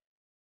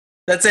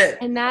 That's it.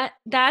 And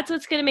that's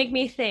what's going to make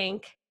me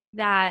think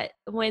that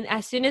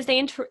as soon as they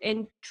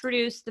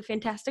introduce the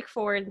Fantastic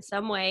Four in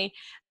some way,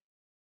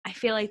 I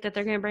feel like that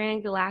they're going to bring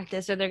in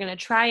Galactus or they're going to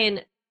try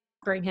and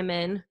bring him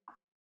in.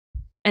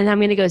 And I'm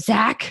going to go,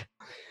 Zach.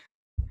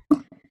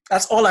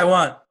 That's all I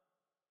want.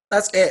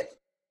 That's it.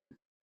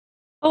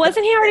 Well,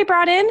 wasn't he already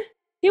brought in?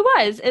 He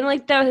was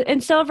in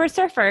Silver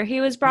Surfer.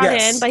 He was brought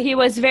in, but he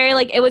was very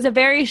like it was a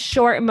very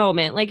short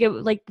moment. Like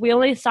we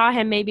only saw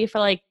him maybe for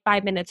like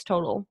 5 minutes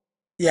total.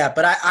 Yeah,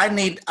 but I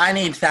need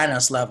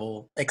Thanos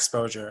level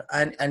exposure.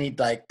 I need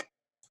like.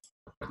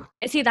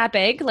 Is he that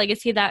big? Like,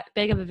 is he that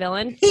big of a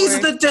villain?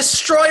 He's the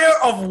destroyer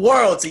of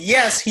worlds.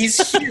 Yes, he's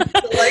huge.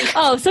 Like,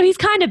 oh, so he's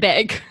kind of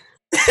big.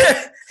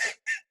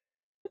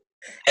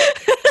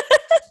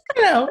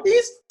 You know,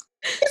 he's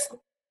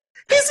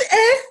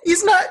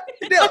not.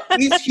 No,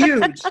 he's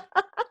huge.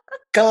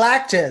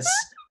 Galactus.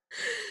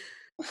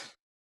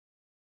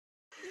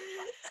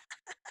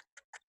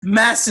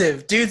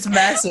 Massive. Dude's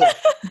massive.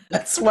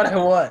 That's what I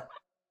want.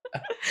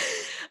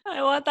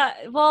 I want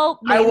that. Well,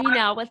 maybe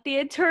now with the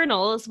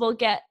Eternals, we'll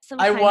get some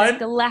kind of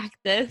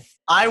Galactus.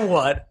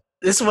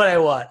 This is what I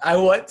want. I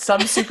want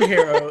some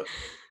superhero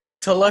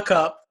to look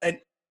up and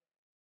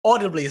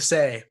audibly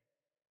say,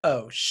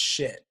 oh,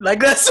 shit. Like,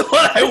 that's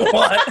what I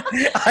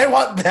want. I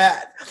want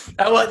that.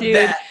 I want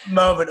that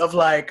moment of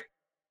like,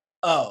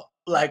 oh,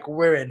 like,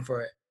 we're in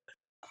for it.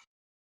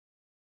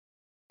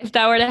 If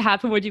that were to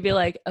happen, would you be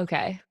like,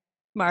 okay,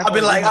 Marvel?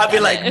 I'll be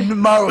like,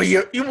 Marvel,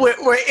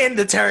 we're in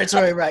the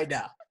territory right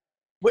now.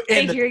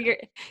 They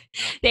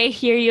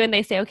hear you and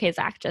they say, okay,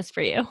 Zach, just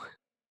for you.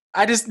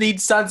 I just need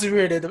some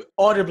superhero to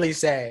audibly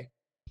say,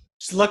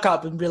 just look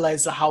up and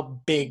realize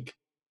how big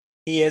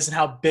he is and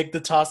how big the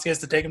task is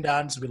to take him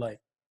down. Just be like,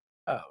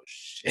 Oh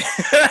shit.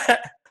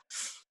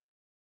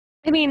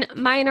 I mean,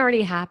 mine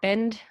already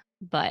happened,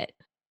 but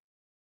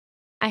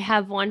I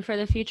have one for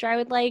the future I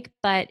would like.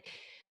 But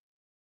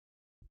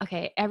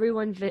okay,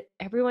 everyone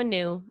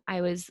knew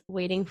I was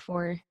waiting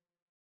for.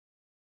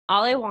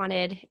 All I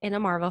wanted in a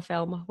Marvel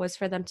film was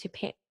for them to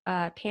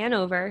pan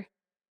over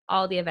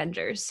all the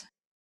Avengers.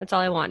 That's all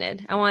I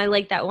wanted. I wanted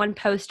like that one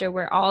poster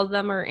where all of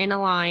them are in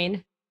a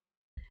line,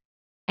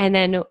 and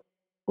then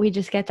we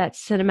just get that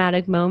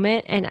cinematic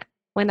moment. And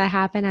when that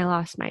happened, I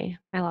lost my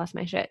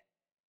shit,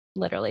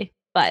 literally.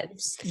 But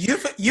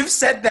You've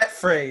said that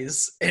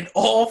phrase in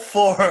all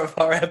 4 of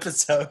our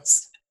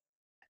episodes.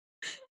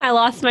 I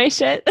lost my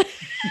shit.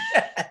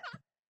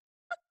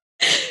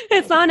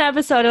 It's not an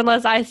episode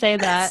unless I say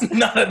that. It's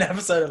not an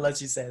episode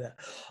unless you say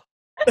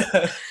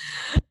that.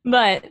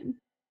 But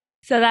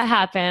so that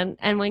happened,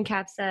 and when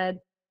Cap said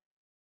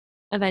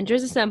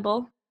Avengers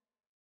Assemble,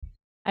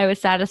 I was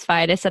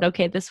satisfied. I said,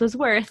 okay, this was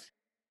worth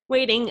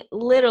waiting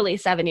literally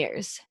 7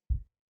 years.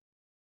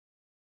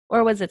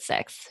 Or was it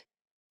 6?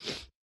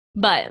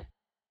 But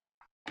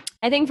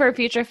I think for a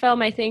future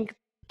film, I think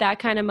that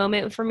kind of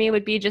moment for me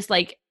would be just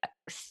like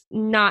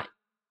not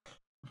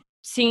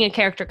seeing a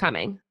character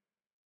coming.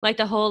 Like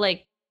the whole,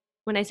 like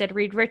when I said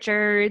Reed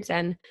Richards,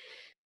 and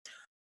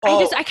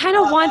I kind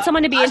of want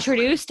someone to be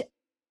introduced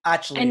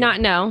actually and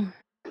not know.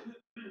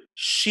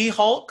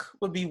 She-Hulk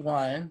would be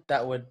one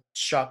that would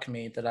shock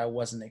me that I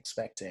wasn't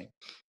expecting.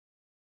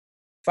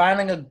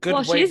 Finding a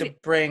good way to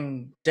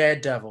bring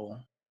Daredevil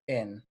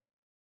in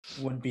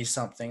would be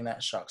something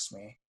that shocks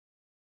me.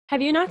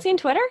 Have you not seen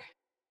Twitter?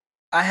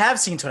 I have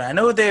seen Twitter. I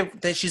know they're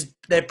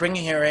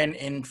bringing her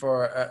in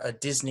for a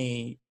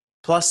Disney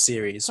Plus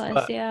series.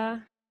 But yeah.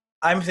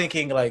 I'm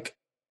thinking like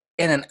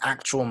in an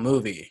actual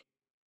movie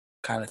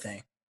kind of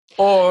thing.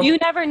 Or you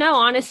never know,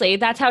 honestly.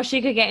 That's how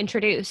she could get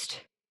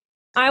introduced.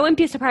 I wouldn't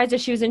be surprised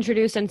if she was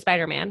introduced in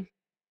Spider-Man.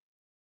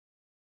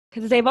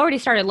 Because they've already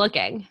started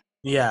looking.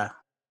 Yeah.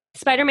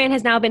 Spider-Man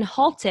has now been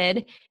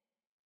halted,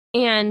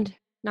 and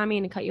not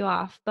meaning to cut you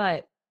off,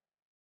 but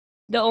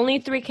the only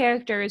 3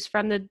 characters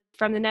from the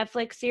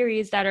Netflix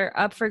series that are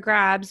up for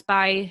grabs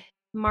by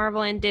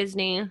Marvel and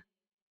Disney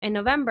in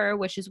November,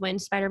 which is when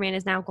Spider-Man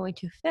is now going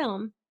to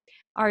film,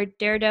 are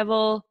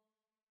Daredevil,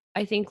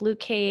 I think Luke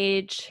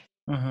Cage,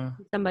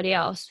 somebody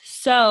else.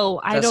 So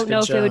I don't know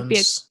if it would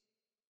be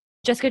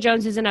Jessica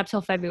Jones isn't up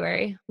till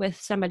February with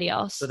somebody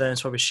else. So then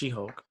it's probably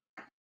She-Hulk.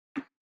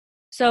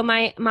 So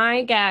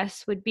my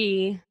guess would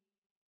be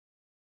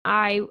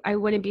I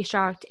wouldn't be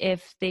shocked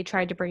if they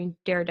tried to bring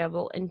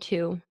Daredevil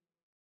into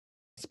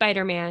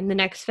Spider-Man, the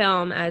next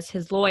film, as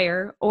his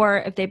lawyer, or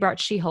if they brought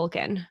She-Hulk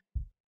in.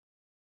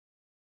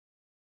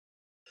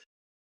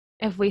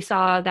 If we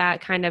saw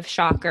that kind of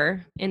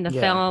shocker in the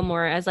film,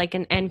 or as like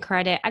an end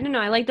credit. I don't know.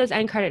 I like those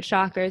end credit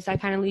shockers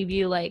that kind of leave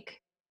you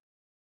like...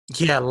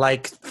 Yeah,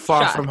 like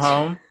Far shocked. From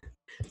Home.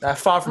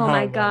 Far From Home. Oh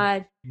my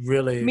God.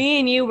 Really? Me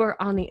and you were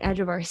on the edge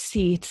of our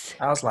seats.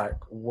 I was like,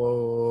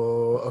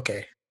 whoa,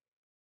 okay.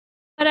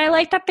 But I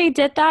like that they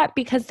did that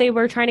because they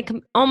were trying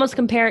to almost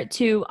compare it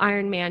to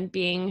Iron Man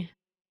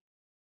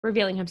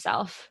revealing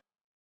himself,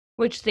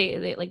 which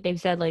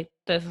they've said like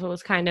this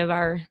was kind of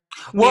our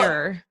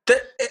mirror.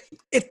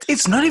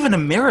 It's not even a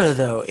mirror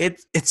though.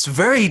 It's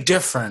very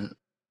different.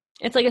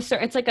 It's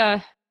like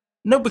a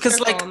no, because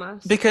like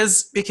almost.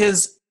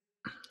 because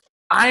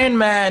Iron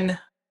Man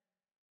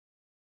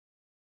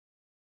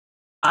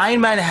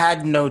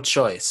had no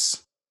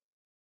choice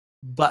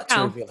but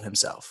to reveal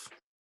himself.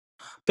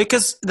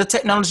 Because the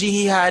technology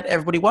he had,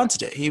 everybody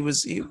wanted it. He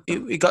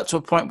got to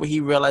a point where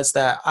he realized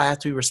that I have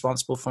to be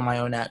responsible for my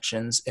own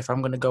actions. If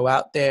I'm going to go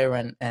out there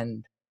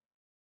and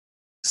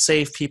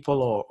save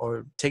people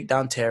or take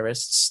down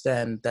terrorists,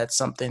 then that's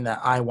something that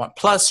I want.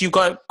 Plus, you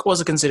got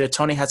also consider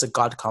Tony has a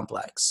God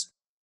complex.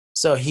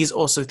 So he's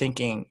also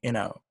thinking,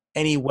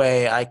 any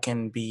way I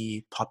can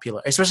be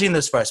popular, especially in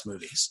those first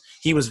movies.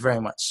 He was very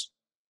much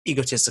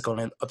egotistical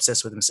and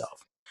obsessed with himself.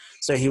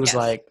 So he was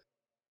like,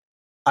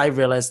 I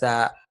realized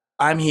that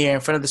I'm here in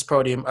front of this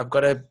podium. I've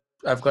got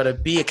to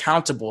be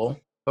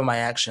accountable for my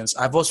actions.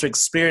 I've also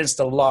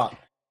experienced a lot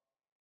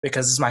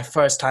because it's my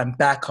first time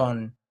back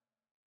on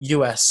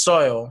U.S.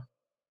 soil.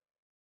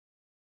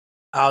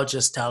 I'll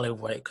just tell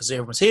everybody because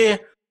everyone's here.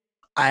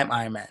 I'm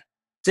Iron Man.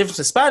 The difference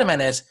with Spider-Man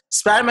is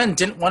Spider-Man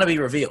didn't want to be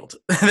revealed.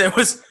 there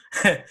was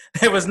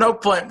no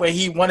point where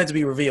he wanted to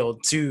be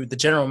revealed to the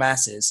general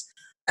masses,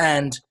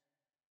 and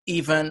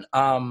even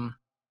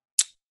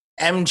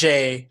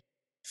MJ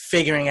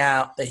figuring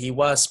out that he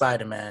was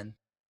Spider-Man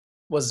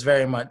was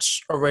very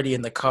much already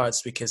in the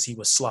cards because he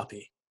was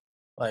sloppy.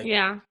 Like,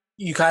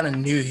 you kind of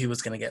knew he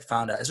was going to get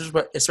found out,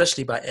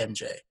 especially by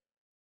MJ.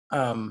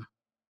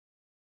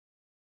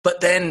 But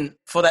then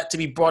for that to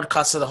be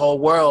broadcast to the whole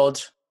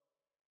world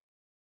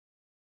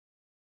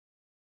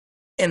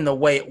in the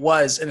way it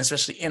was, and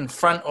especially in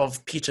front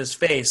of Peter's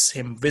face,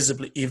 him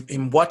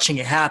watching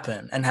it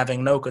happen and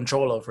having no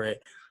control over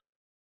it,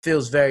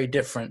 feels very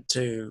different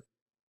to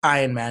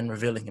Iron Man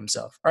revealing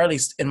himself, or at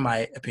least in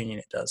my opinion,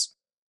 it does.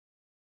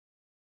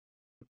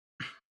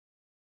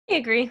 I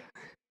agree.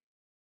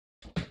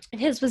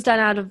 His was done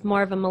out of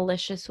more of a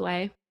malicious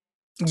way.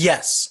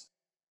 Yes.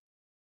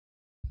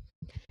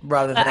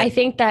 Rather But than I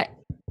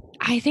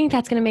think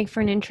that's going to make for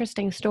an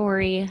interesting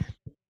story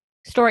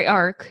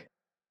arc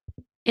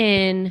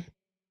and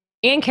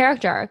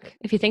character arc,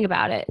 if you think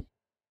about it,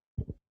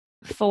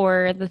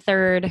 for the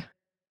third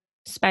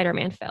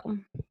Spider-Man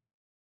film.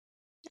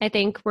 I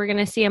think we're going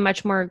to see a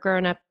much more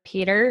grown-up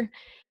Peter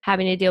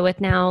having to deal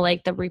with now,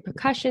 like, the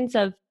repercussions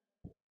of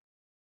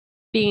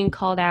being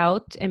called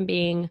out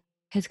and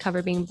his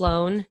cover being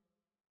blown,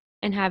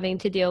 and having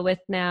to deal with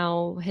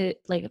now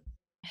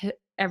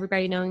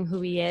everybody knowing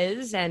who he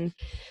is. And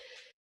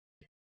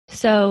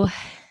so,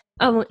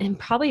 and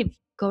probably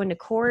going to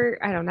court.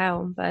 I don't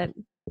know, but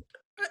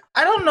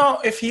I don't know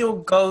if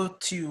he'll go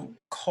to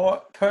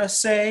court per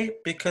se,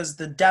 because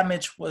the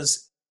damage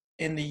was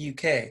in the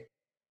UK.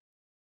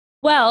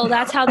 Well,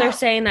 that's how they're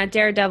saying that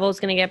Daredevil's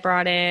going to get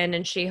brought in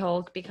and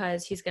She-Hulk,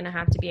 because he's going to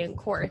have to be in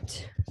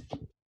court.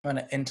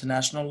 An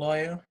international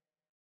lawyer?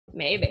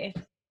 Maybe.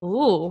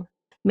 Ooh.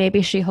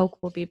 Maybe She-Hulk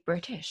will be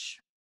British.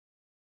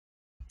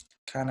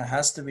 Kind of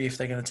has to be if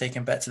they're going to take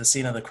him back to the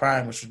scene of the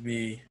crime, which would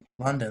be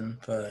London,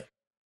 but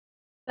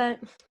I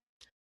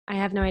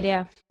have no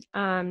idea.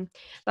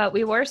 But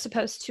we were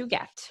supposed to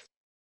get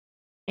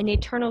an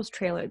Eternals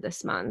trailer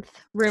this month.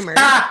 Rumored.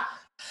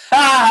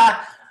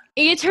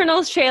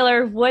 Eternals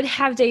trailer would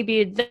have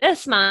debuted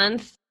this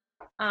month.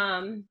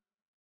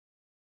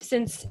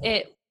 Since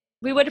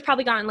we would have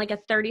probably gotten like a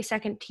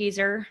 30-second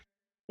teaser,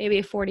 maybe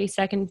a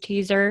 40-second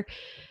teaser.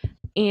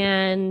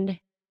 And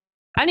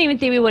I don't even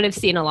think we would have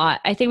seen a lot.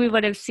 I think we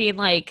would have seen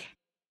like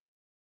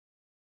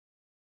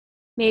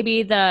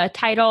maybe the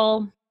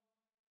title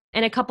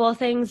and a couple of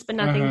things, but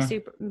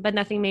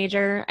nothing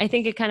major. I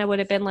think it kind of would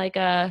have been like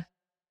I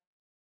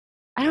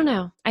don't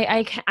know.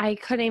 I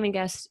couldn't even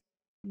guess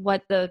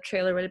what the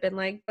trailer would have been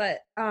like,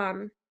 but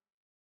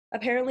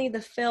apparently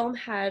the film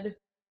had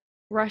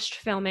rushed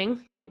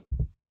filming.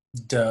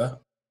 Duh.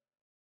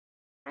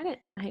 I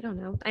don't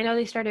know. I know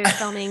they started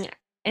filming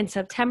in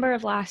September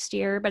of last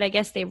year, but I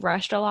guess they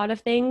rushed a lot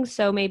of things.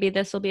 So maybe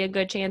this will be a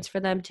good chance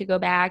for them to go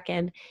back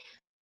and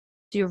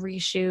do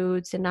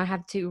reshoots and not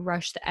have to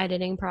rush the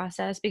editing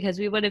process, because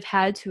we would have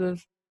had to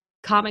have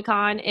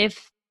Comic-Con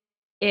if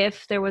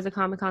there was a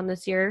Comic-Con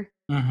this year.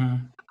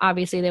 Mm-hmm.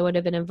 Obviously they would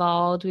have been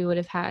involved. They would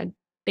have had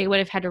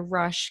to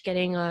rush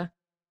getting a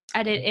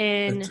edit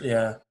in.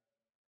 Yeah.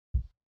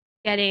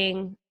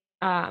 Getting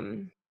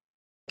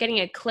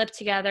a clip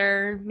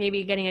together,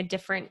 maybe getting a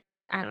different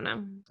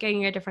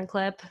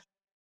clip.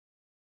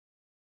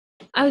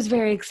 I was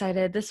very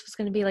excited. This was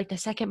going to be like the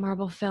second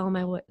Marvel trailer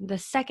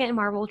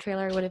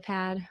I would have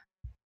had.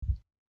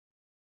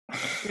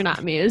 You're not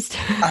amused.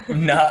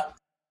 I'm not.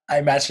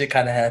 I'm actually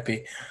kind of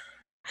happy.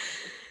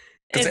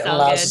 Because it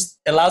allows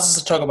us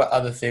to talk about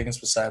other things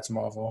besides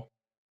Marvel.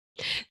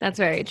 That's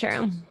very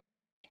true.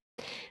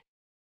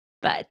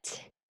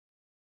 But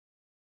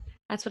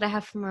that's what I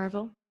have for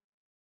Marvel.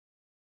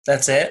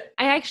 That's it?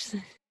 I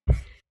actually...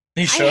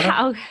 You sure?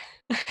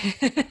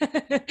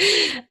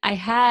 I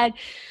had...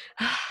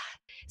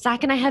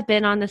 Zach and I have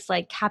been on this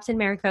like Captain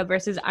America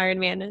versus Iron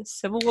Man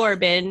Civil War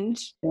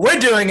binge. We're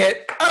doing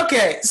it.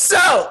 Okay,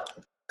 so...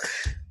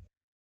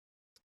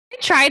 I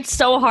tried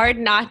so hard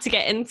not to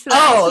get into that.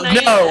 Oh,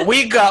 tonight. No,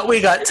 we got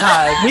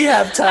time. We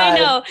have time. I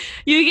know.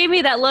 You gave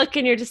me that look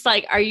and you're just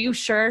like, are you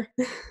sure?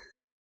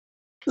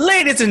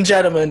 Ladies and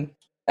gentlemen,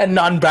 and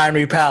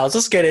non-binary pals,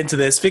 let's get into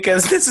this,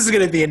 because this is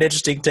going to be an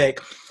interesting take.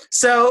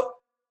 So,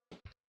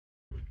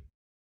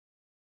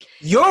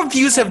 your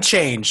views have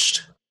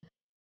changed.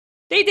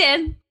 They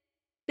did.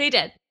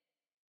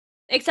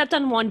 Except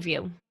on one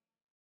view.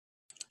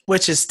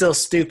 Which is still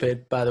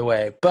stupid, by the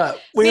way.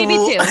 But maybe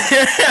two.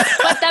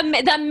 But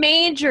the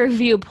major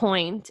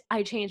viewpoint,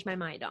 I changed my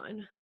mind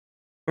on.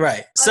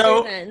 Right.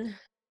 So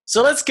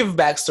let's give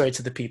backstory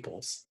to the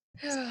peoples.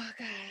 Oh,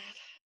 God.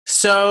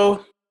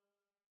 So,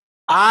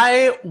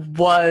 I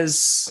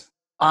was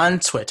on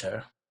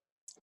Twitter,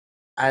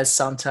 as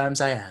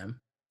sometimes I am.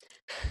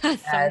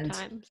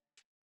 Sometimes.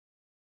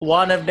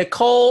 One of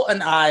Nicole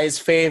and I's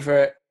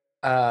favorite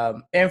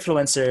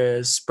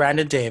influencers,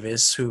 Brandon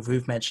Davis, who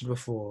we've mentioned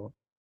before,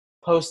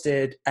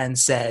 posted and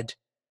said,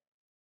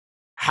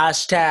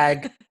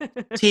 hashtag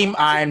Team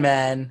Iron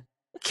Man,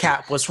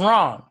 Cap was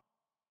wrong.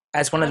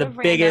 As one of the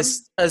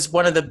biggest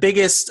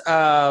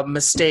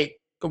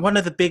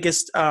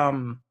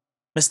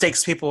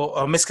mistakes people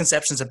or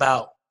misconceptions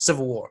about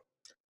Civil War.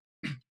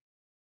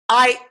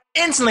 I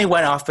instantly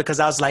went off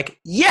because I was like,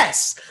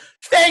 yes,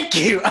 thank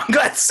you. I'm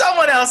glad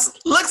someone else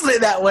looks at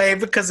it that way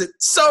because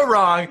it's so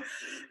wrong.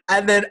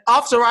 And then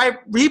after I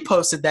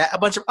reposted that, a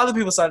bunch of other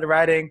people started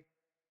writing,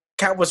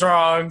 Cap was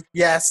wrong.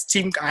 Yes,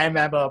 Team Iron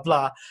Man, blah,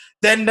 blah.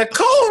 Then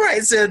Nicole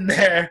writes in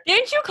there.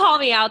 Didn't you call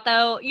me out,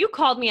 though? You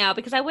called me out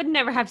because I would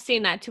never have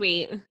seen that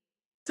tweet.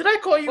 Did I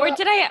call you out?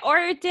 Did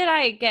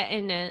I get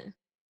in it?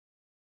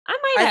 I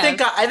might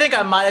have. I think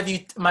I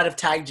might have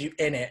tagged you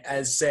in it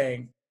as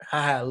saying,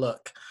 haha,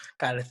 look,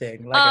 kind of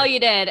thing. Like you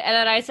did. And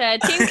then I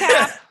said, Team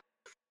Cap.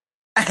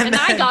 and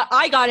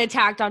I got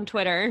attacked on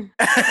Twitter.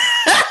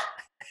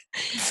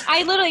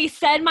 I literally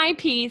said my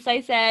piece.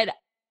 I said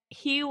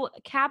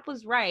Cap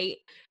was right.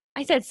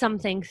 I said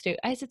something stupid,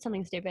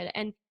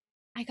 and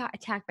I got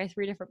attacked by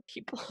 3 different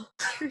people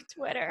through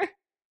Twitter.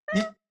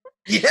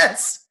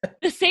 Yes.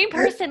 The same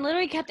person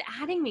literally kept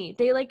adding me.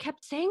 They like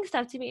kept saying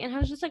stuff to me, and I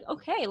was just like,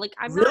 okay, like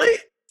I'm Really?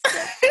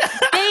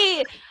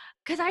 not.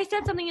 Because I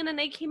said something, and then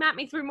they came at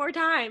me 3 more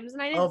times,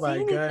 and I didn't say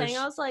anything. Gosh.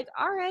 I was like,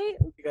 all right.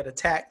 You got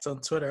attacked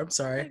on Twitter. I'm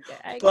sorry.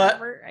 I But-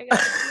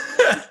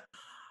 got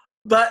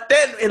But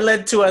then it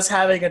led to us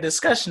having a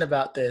discussion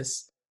about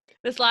this.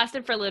 This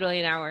lasted for literally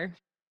an hour.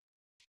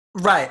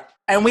 Right.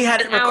 And we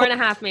had it An hour and a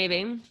half,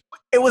 maybe.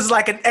 It was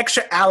like an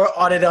extra hour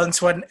added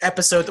onto an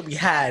episode that we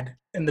had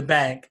in the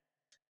bank.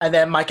 And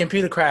then my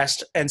computer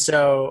crashed, and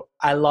so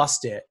I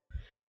lost it.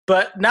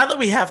 But now that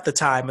we have the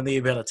time and the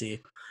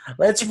ability,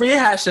 let's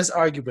rehash this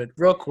argument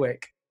real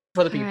quick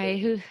for the people. All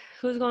right,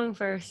 who's going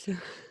first?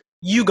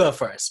 You go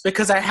first,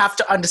 because I have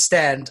to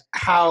understand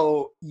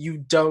how you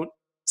don't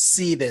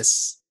see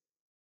this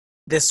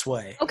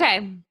way.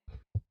 Okay.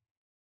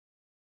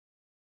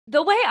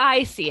 The way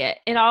I see it,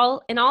 in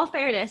all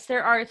fairness,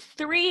 there are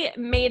 3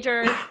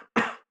 major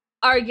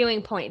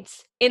arguing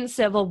points in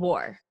Civil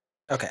War.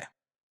 Okay.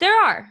 There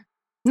are.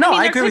 No,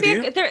 I there agree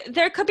could with be you.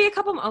 There could be a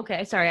couple.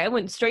 Okay, sorry, I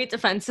went straight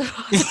defensive.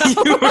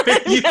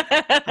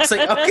 It's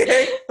like,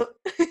 okay.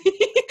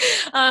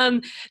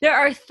 There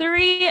are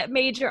 3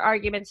 major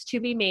arguments to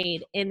be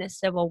made in the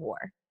Civil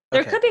War.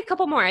 There could be a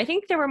couple more. I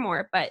think there were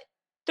more, but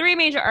 3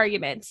 major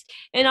arguments,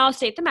 and I'll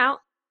state them out.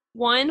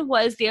 1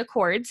 was the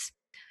Accords.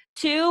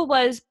 2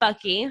 was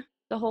Bucky,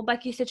 the whole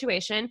Bucky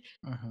situation.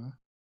 Mm-hmm.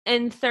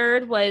 And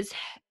 3rd was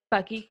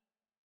Bucky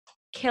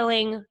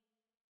killing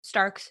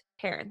Stark's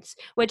parents,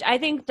 which I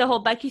think the whole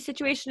Bucky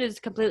situation is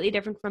completely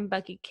different from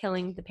Bucky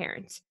killing the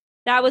parents.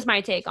 That was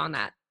my take on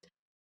that.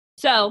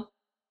 So,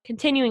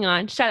 continuing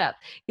on. Shut up.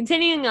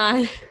 Continuing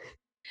on.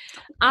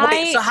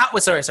 Sorry.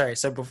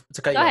 So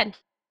to cut you Go ahead.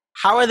 off.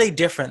 How are they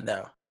different,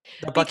 though?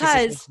 The Bucky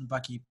situation and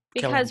Bucky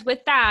killing. Because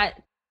with that,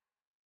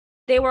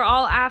 they were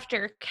all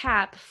after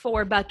Cap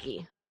for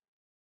Bucky.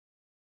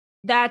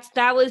 That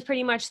was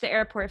pretty much the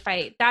airport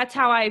fight. That's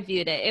how I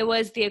viewed it. It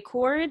was the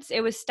Accords. It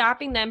was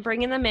stopping them,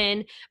 bringing them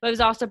in, but it was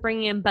also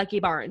bringing in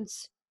Bucky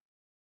Barnes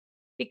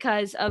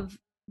because of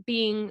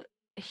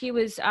he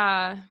was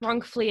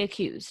wrongfully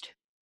accused.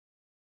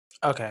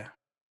 Okay.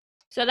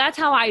 So that's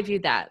how I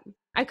viewed that.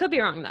 I could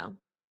be wrong though.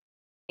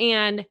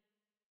 And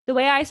the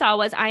way I saw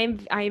was I'm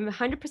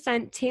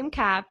 100% Team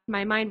Cap.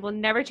 My mind will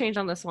never change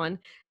on this one.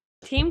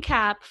 Team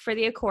Cap for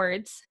the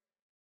Accords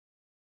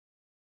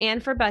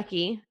and for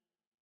Bucky.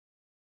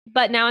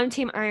 But now I'm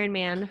Team Iron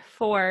Man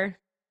for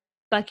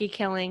Bucky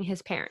killing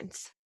his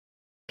parents.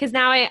 Because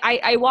now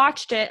I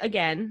watched it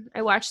again.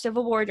 I watched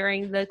Civil War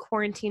during the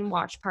quarantine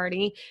watch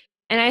party,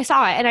 and I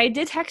saw it. And I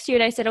did text you,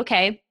 and I said,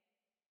 okay,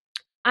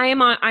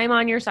 I'm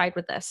on your side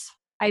with this.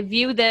 I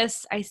view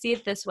this. I see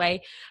it this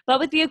way. But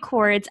with the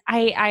Accords,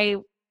 I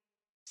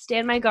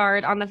stand my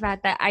guard on the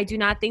fact that I do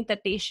not think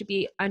that they should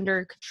be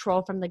under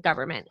control from the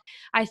government.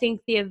 I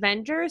think the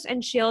Avengers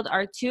and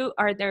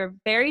S.H.I.E.L.D. they're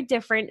very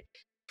different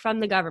from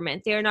the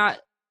government. They're not.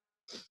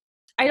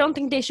 I don't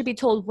think they should be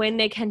told when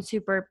they can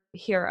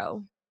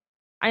superhero.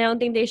 I don't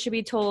think they should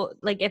be told,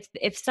 like, if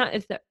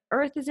the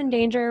Earth is in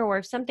danger or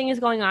if something is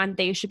going on,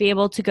 they should be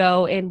able to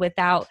go in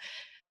without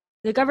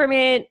the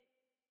government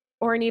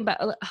or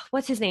anybody.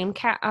 What's his name?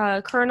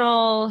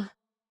 Colonel.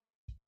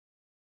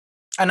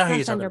 I know who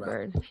you're talking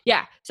about.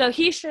 Yeah. So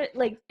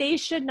they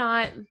should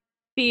not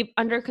be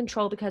under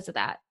control because of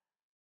that.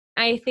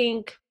 I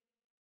think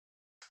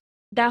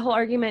that whole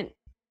argument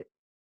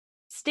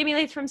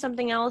stimulates from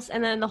something else.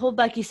 And then the whole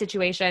Bucky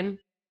situation.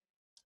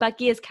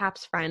 Bucky is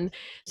Cap's friend.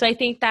 So I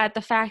think that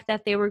the fact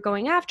that they were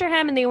going after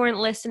him and they weren't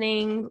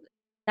listening,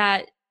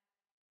 that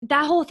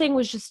whole thing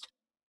was just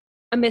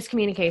a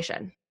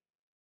miscommunication.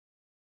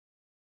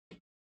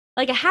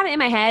 Like, I have it in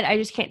my head, I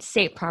just can't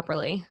say it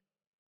properly.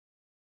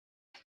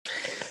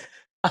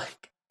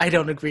 I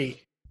don't agree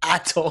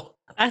at all.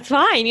 That's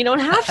fine. You don't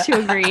have to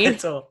agree.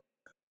 At all.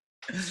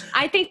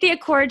 I think the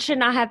Accords should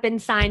not have been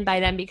signed by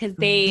them because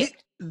The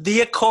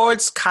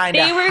Accords kind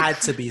of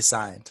had to be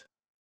signed.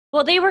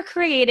 Well, they were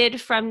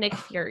created from Nick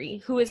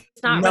Fury, who is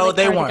not really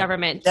part of the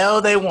government. No,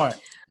 they weren't.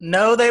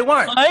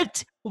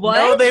 What?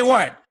 No, they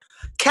weren't.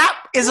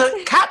 Cap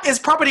is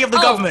property of the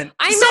government.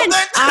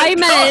 I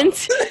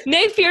meant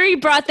Nick Fury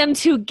brought them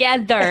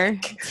together.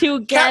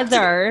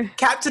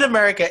 Captain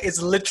America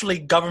is literally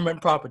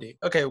government property.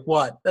 Okay,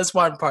 that's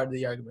one part of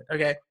the argument.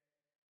 Okay.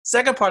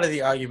 Second part of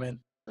the argument,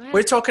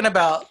 we're talking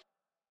about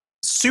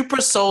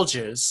super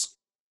soldiers,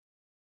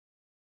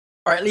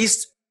 or at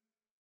least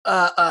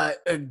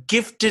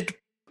gifted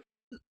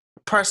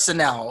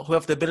personnel who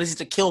have the ability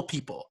to kill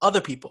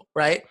other people,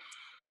 right?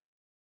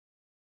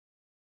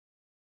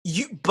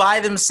 You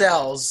by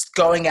themselves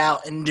going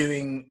out and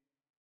doing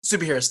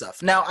superhero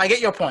stuff. Now, I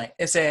get your point.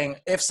 It's saying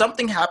if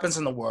something happens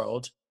in the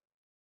world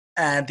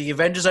and the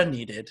Avengers are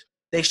needed,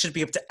 they should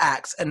be able to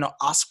act and not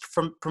ask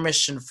for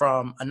permission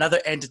from another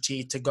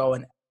entity to go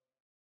and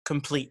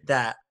complete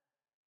that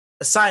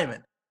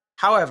assignment.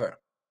 However,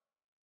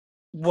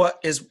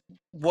 what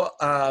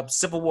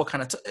Civil War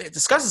kind of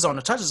discusses on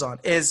or touches on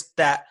is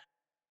that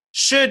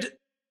should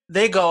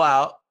they go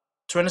out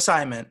to an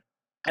assignment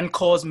and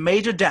cause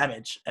major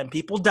damage and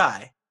people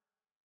die,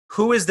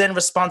 who is then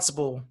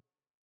responsible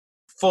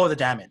for the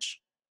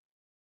damage?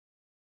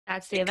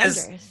 That's the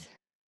Avengers.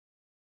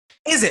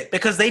 Is it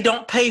because they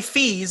don't pay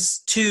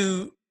fees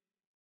to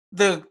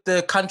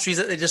the countries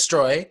that they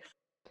destroy?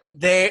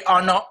 They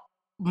are not.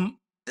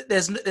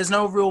 There's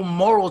no real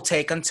moral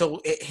take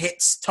until it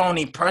hits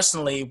Tony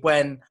personally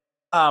when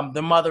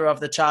the mother of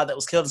the child that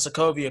was killed in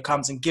Sokovia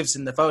comes and gives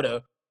him the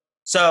photo.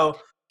 So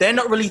they're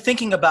not really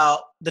thinking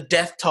about the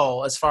death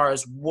toll as far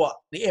as what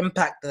the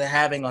impact that they're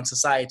having on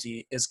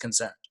society is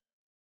concerned.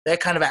 They're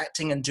kind of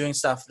acting and doing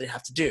stuff they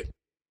have to do.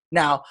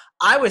 Now,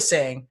 I was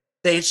saying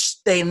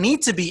they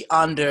need to be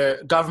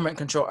under government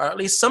control, or at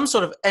least some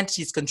sort of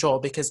entity's control,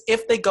 because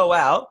if they go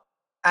out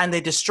and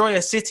they destroy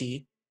a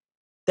city,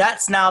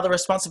 that's now the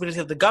responsibility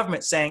of the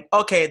government saying,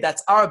 okay,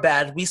 that's our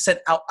bad. We sent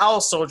out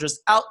our soldiers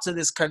out to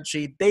this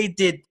country. They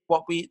did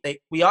what we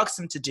asked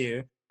them to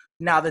do.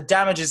 Now the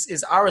damage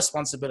is our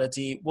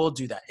responsibility. We'll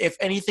do that. If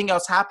anything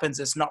else happens,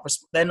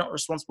 they're not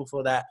responsible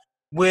for that.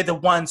 We're the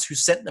ones who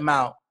sent them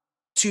out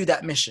to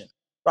that mission,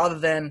 rather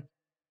than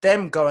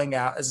them going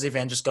out as the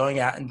Avengers going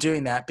out and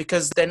doing that,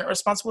 because they're not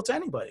responsible to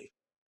anybody.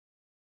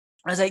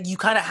 I was like, you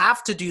kind of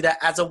have to do that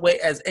as a way,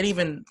 and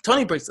even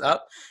Tony brings it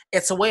up,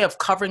 it's a way of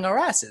covering our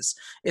asses.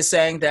 It's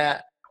saying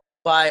that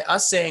by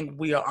us saying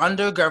we are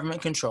under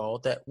government control,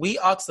 that we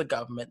asked the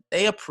government,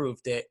 they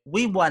approved it,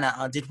 we went out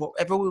and did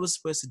whatever we were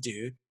supposed to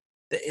do,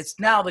 that it's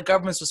now the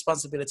government's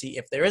responsibility.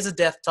 If there is a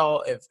death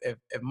toll, if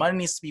money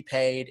needs to be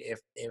paid,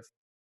 if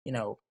you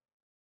know,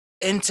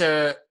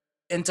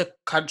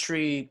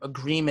 inter-country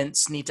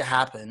agreements need to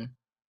happen,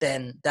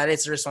 then that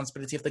is the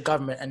responsibility of the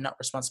government and not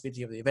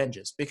responsibility of the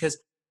Avengers. Because,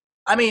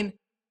 I mean,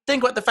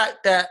 think about the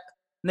fact that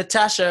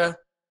Natasha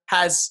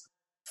has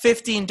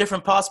 15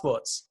 different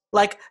passports.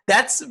 Like,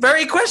 that's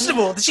very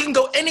questionable. She can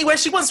go anywhere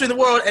she wants to in the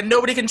world and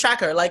nobody can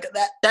track her. Like,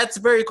 that's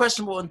very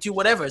questionable and do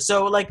whatever.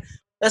 So, like,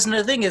 that's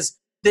another thing is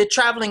they're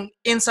traveling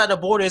inside the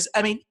borders.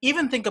 I mean,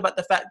 even think about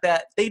the fact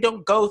that they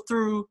don't go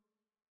through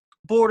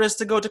borders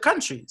to go to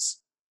countries.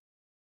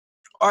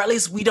 Or at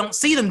least we don't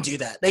see them do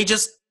that. They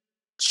just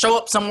show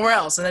up somewhere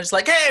else and they're just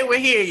like, hey, we're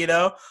here, you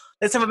know?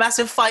 Let's have a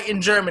massive fight in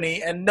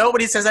Germany and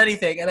nobody says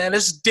anything and then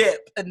let's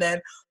dip. And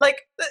then, like,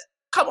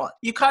 come on.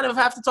 You kind of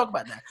have to talk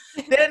about that.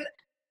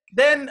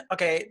 Then,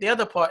 okay, the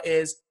other part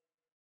is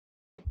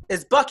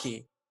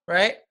Bucky,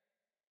 right?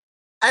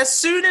 As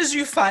soon as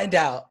you find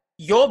out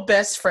your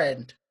best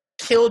friend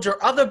killed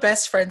your other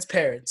best friend's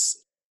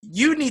parents,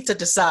 you need to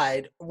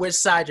decide which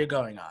side you're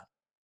going on,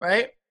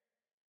 right?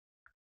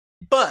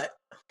 But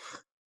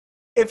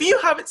if you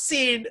haven't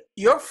seen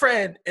your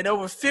friend in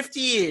over 50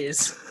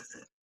 years...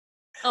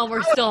 Oh,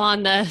 we're still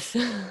on this.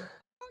 How are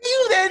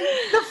you then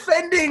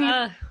defending...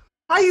 How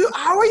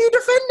are you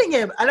defending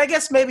him? And I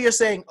guess maybe you're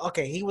saying,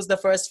 okay, he was the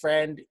first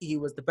friend, he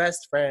was the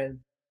best friend,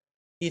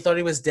 he thought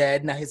he was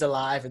dead, now he's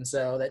alive, and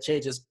so that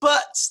changes.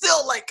 But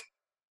still, like,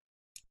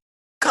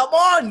 come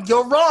on,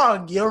 you're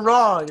wrong.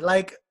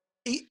 Like,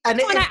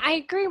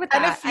 I agree with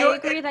that. I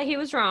agree that he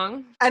was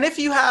wrong. And if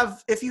you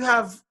have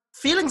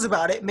feelings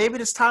about it, maybe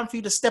it's time for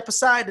you to step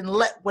aside and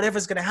let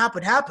whatever's going to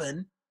happen,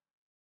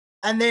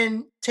 and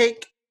then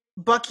take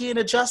Bucky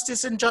into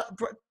justice, and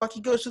Bucky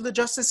goes through the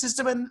justice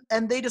system,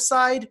 and they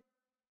decide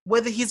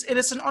whether he's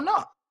innocent or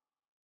not.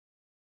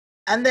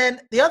 And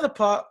then the other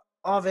part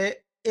of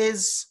it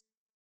is,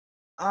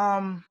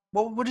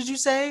 what did you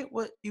say?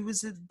 What it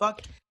was it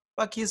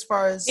Bucky as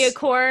far as he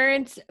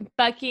accords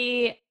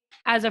Bucky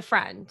as a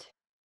friend.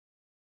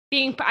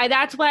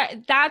 That's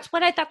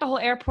what I thought the whole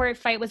airport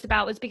fight was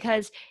about, was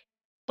because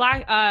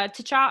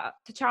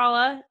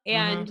T'Challa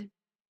and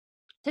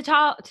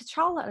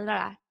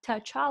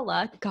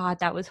T'Challa, God,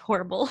 that was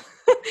horrible.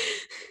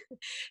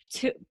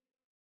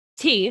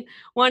 T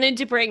wanted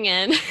to bring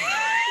in.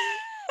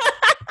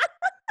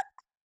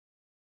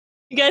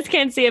 You guys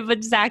can't see it,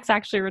 but Zach's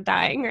actually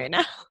dying right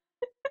now.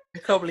 I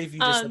can't believe you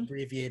just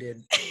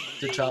abbreviated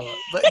T'Challa,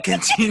 but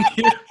continue.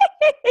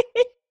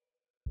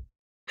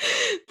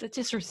 The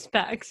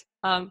disrespect.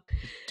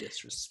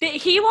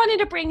 He wanted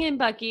to bring in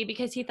Bucky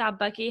because he thought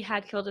Bucky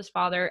had killed his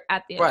father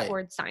at the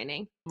Accord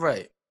signing.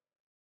 Right.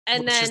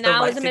 And then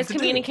that was a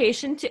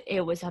miscommunication.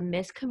 It was a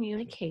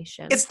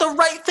miscommunication. It's the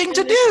right thing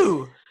to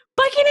do.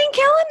 Bucky didn't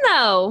kill him,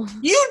 though.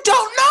 You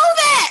don't know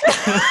that.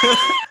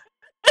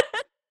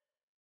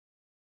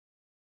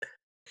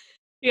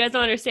 You guys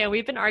don't understand.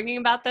 We've been arguing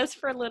about this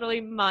for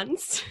literally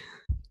months.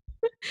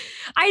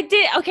 I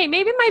did. Okay,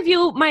 maybe my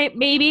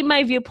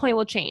viewpoint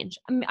will change.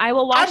 I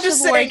will watch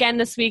the war again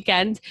this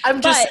weekend.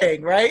 I'm just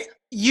saying, right?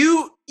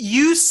 You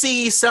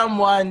see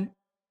someone.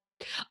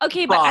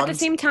 Okay, but at the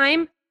same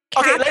time,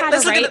 Cap had a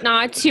right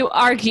not to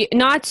argue,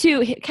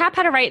 Cap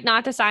had a right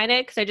not to sign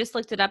it, because I just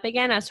looked it up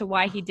again as to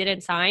why he didn't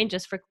sign,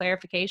 just for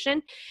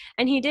clarification.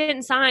 And he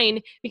didn't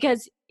sign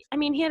because, I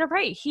mean, he had a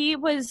right. He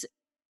was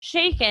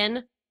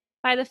shaken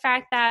by the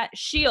fact that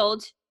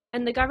S.H.I.E.L.D.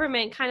 And the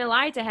government kind of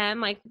lied to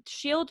him. Like,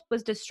 SHIELD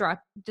was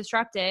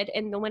disrupted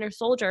in the Winter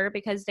Soldier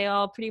because they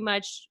all pretty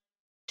much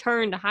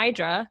turned to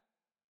Hydra.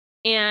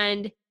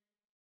 And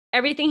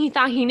everything he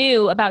thought he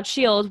knew about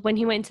SHIELD when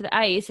he went to the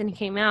ice and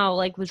came out,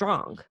 like, was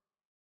wrong.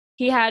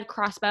 He had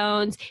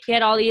Crossbones. He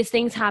had all these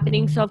things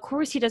happening. So, of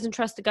course, he doesn't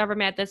trust the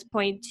government at this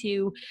point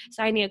to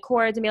sign the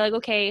accords and be like,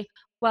 okay,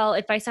 well,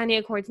 if I sign the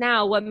accords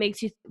now, what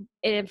makes you,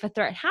 if a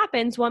threat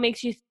happens, what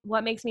makes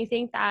me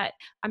think that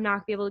I'm not going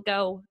to be able to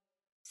go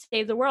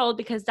save the world?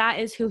 Because that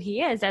is who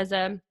he is as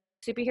a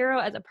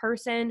superhero, as a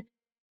person.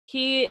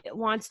 He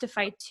wants to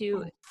fight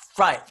to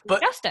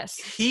but justice.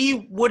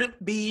 He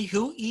wouldn't be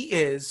who he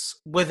is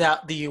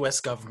without the U.S.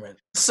 government.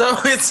 So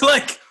it's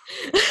like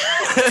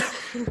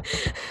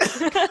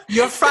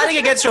you're fighting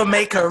against your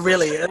maker,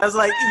 really. And I was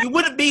like, you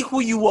wouldn't be who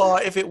you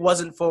are if it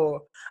wasn't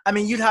for. I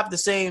mean, you'd have the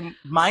same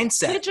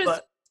mindset,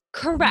 but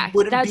correct.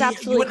 That's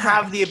absolutely. You wouldn't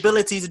have the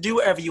ability to do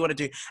whatever you want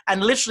to do.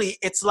 And literally,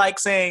 it's like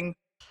saying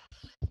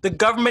the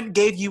government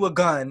gave you a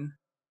gun,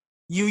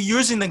 you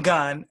using the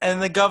gun,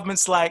 and the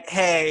government's like,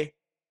 hey,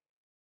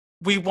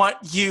 we want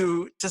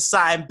you to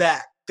sign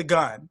back the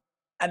gun.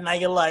 And now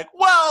you're like,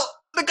 well,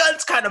 the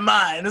gun's kind of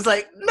mine. It's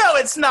like, no,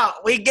 it's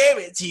not. We gave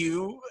it to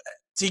you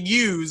to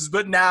use,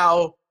 but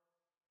now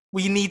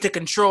we need to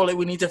control it.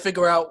 We need to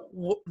figure out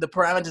the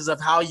parameters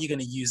of how you're going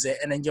to use it.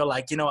 And then you're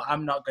like,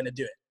 I'm not going to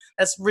do it.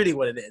 That's really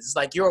what it is. It's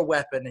like you're a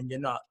weapon and you're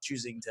not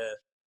choosing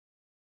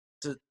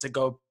to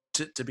go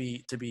to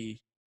be.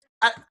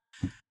 I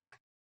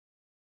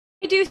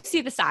do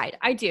see the side.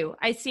 I do.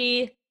 I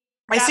see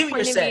what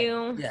you're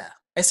saying. Yeah.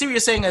 I see what you're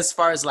saying as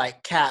far as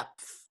like Cap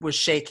was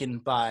shaken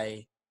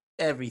by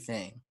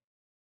everything.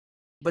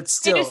 But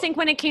still, I just think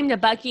when it came to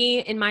Bucky,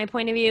 in my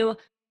point of view,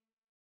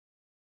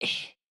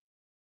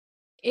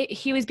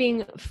 he was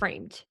being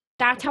framed.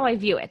 That's how I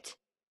view it.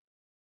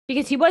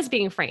 Because he was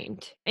being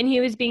framed and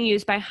he was being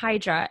used by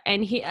Hydra.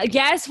 And he,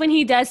 yes, when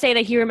he does say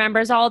that he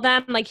remembers all of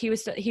them, like he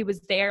was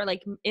there,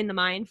 like in the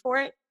mind for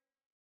it.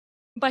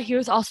 But he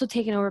was also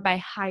taken over by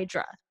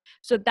Hydra.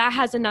 So that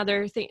has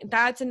another thing.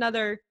 That's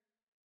another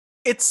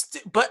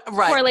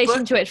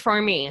correlation to it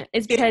for me.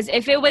 Is because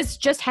if it was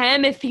just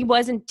him, if he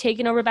wasn't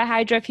taken over by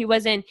Hydra, if he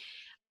wasn't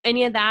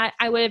any of that,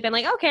 I would have been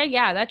like, okay,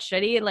 yeah, that's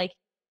shitty. Like,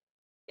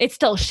 it's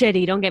still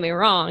shitty, don't get me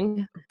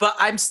wrong. But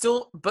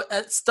but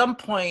at some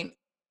point,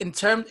 in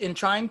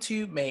trying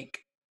to make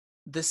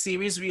the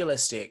series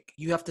realistic,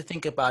 you have to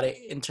think about it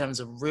in terms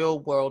of real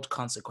world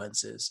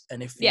consequences.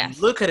 And if you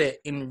look at it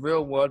in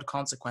real world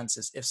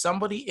consequences, if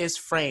somebody is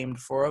framed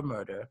for a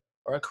murder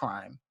or a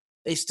crime,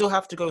 they still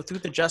have to go through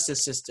the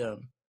justice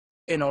system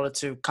in order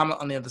to come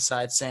out on the other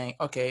side saying,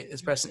 okay,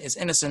 this person is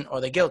innocent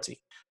or they're guilty,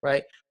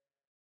 right?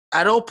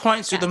 At all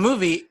points through the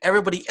movie,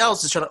 everybody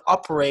else is trying to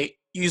operate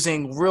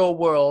using real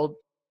world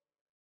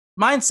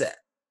mindset,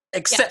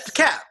 except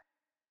Cap.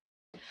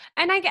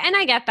 And I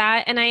get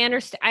that, and I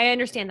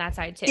understand that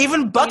side too.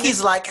 Even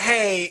Bucky's like,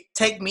 hey,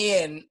 take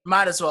me in.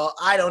 Might as well.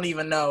 I don't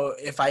even know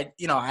if I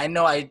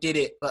know I did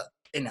it, but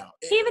he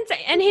even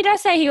and he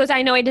does say, he goes,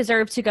 I know I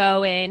deserve to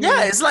go in.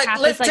 Yeah, it's like,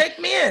 take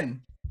me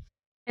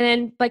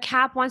in. But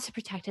Cap wants to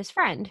protect his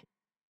friend.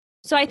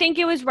 So I think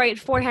it was right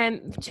for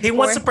him. He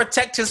wants to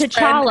protect his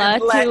friend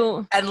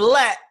and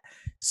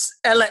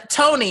let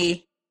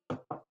Tony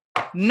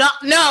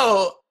not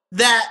know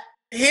that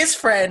his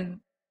friend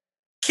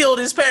killed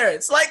his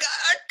parents. Like,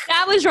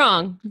 that was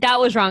wrong.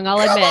 I'll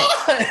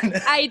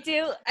admit.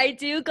 I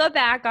do go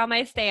back on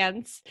my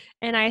stance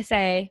and I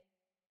say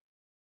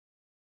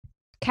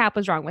Cap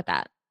was wrong with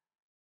that.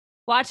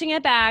 Watching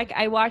it back,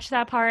 I watched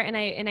that part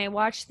and I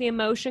watched the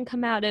emotion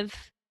come out of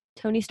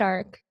Tony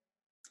Stark,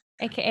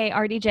 aka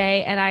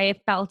RDJ, and I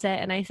felt it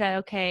and I said,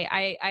 okay,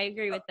 I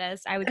agree with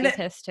this. I would be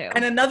pissed too.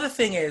 And another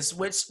thing is,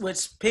 which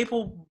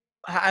people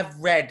have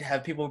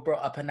people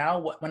brought up, and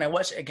now when I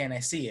watch it again, I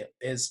see it,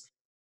 is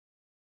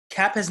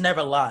Cap has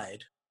never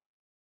lied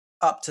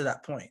up to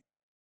that point.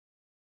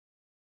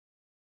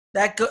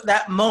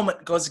 That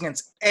moment goes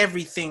against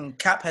everything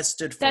Cap has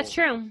stood for. That's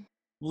true.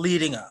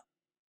 Leading up.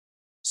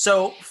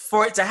 So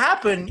for it to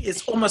happen,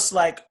 it's almost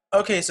like,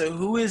 okay, so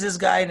who is this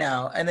guy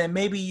now? And then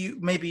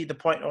maybe the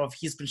point of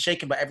he's been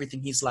shaken by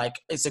everything. He's like,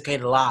 it's okay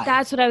to lie.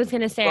 That's what I was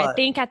going to say. I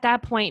think at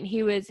that point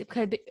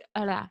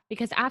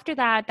because after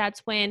that, that's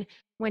when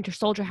Winter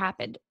Soldier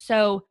happened.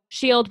 So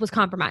SHIELD was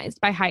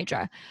compromised by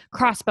Hydra.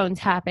 Crossbones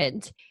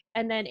happened.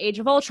 And then Age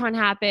of Ultron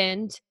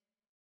happened.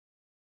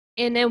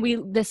 And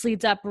then this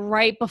leads up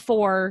right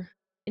before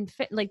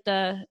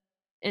the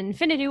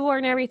Infinity War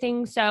and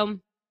everything. So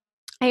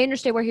I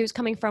understand where he was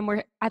coming from,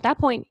 where at that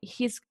point,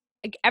 he's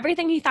like,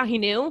 everything he thought he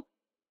knew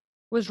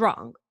was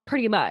wrong,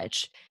 pretty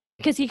much.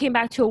 Because he came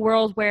back to a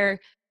world where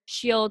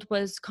SHIELD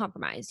was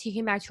compromised. He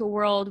came back to a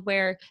world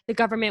where the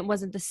government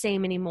wasn't the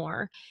same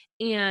anymore.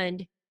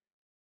 And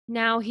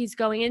now he's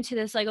going into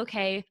this like,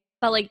 okay,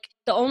 but like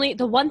the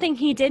one thing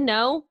he did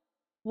know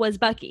was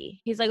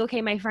Bucky. He's like,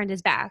 okay, my friend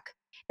is back.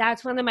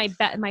 That's one of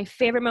my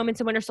favorite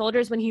moments in Winter Soldier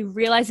is when he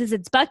realizes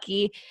it's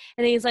Bucky.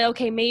 And then he's like,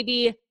 okay,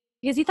 maybe,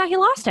 because he thought he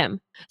lost him.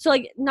 So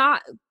like,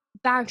 not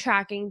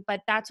backtracking,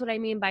 but that's what I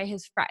mean by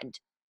his friend.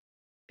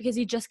 Because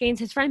he just gains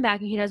his friend back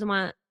and he doesn't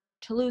want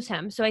to lose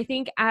him. So I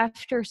think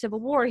after Civil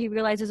War, he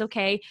realizes,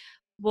 okay,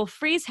 we'll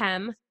freeze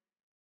him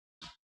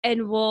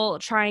and we'll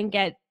try and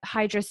get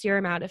Hydra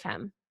serum out of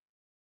him.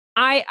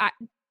 I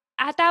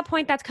at that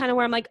point, that's kind of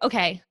where I'm like,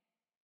 okay,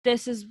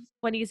 this is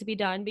what needs to be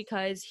done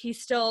because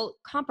he's still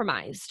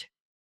compromised.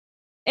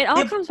 It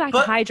all comes back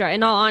to Hydra,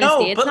 in all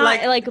honesty. No, it's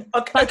not like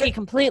Bucky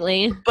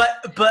completely.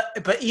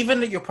 But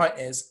even your point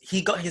is,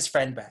 he got his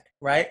friend back,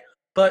 right?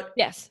 But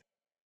yes.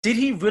 Did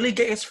he really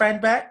get his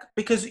friend back?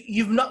 Because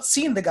you've not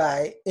seen the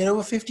guy in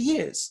over 50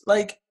 years.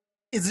 Like,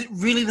 is it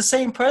really the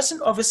same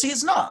person? Obviously,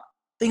 it's not.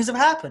 Things have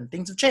happened.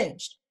 Things have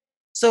changed.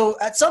 So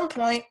at some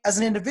point, as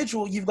an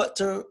individual, you've got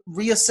to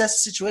reassess the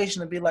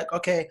situation and be like,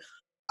 okay,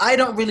 I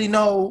don't really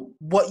know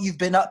what you've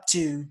been up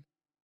to.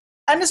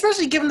 And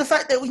especially given the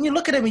fact that when you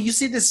look at him and you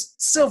see this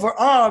silver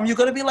arm, you're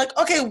going to be like,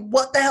 okay,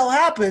 what the hell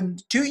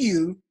happened to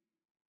you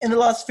in the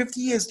last 50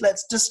 years?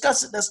 Let's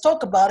discuss it. Let's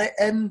talk about it.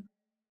 And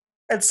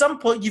at some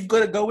point, you've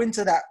got to go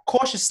into that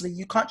cautiously.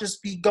 You can't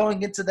just be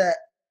going into that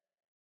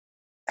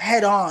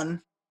head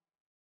on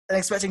and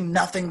expecting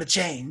nothing to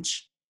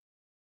change.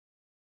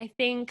 I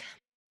think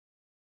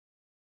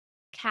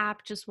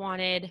Cap just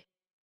wanted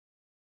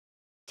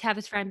to have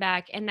his friend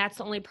back, and that's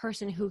the only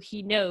person who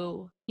he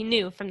knew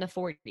from the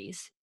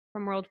 40s,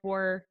 from World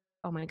War.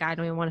 Oh my God, I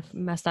don't even want to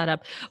mess that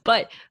up.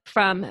 But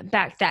from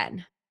back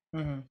then.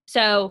 Mm-hmm.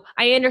 So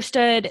I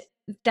understood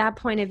that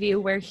point of view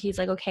where he's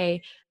like,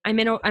 okay, I'm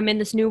in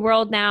this new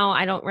world now.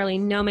 I don't really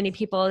know many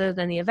people other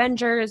than the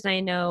Avengers. I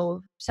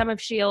know some of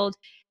S.H.I.E.L.D.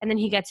 And then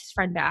he gets his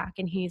friend back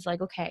and he's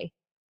like, okay,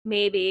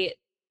 maybe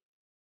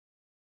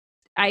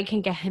I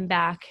can get him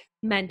back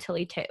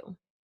mentally too.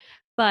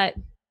 But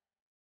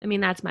I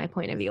mean, that's my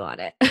point of view on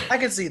it. I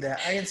can see that.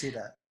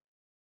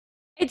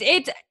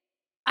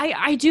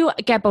 I do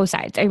get both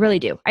sides. I really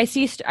do. I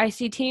see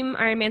Team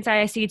Iron Man side.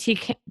 I see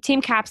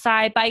Team Cap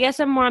side. But I guess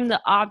I'm more on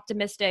the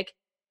optimistic,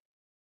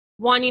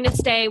 wanting to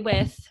stay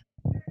with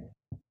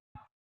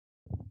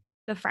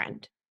the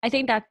friend. I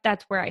think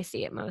that's where I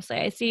see it mostly.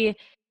 I see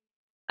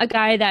a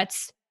guy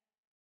that's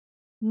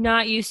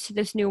not used to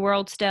this new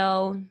world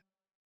still.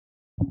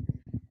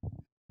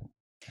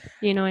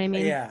 You know what I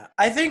mean? Yeah.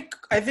 I think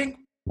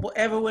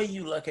whatever way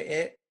you look at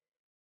it,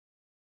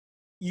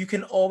 you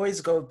can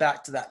always go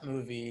back to that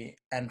movie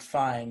and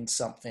find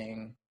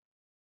something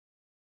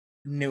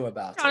new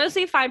about it.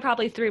 Honestly, find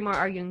probably 3 more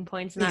arguing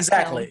points in that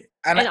exactly. film.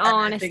 And in all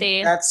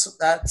honesty, that's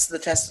the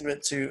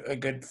testament to a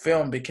good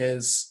film,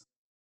 because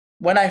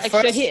when I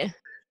first,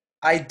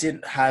 I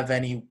didn't have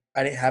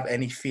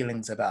any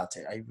feelings about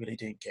it. I really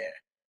didn't care.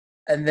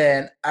 And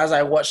then as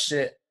I watched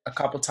it a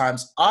couple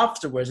times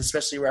afterwards,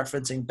 especially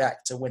referencing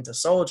back to Winter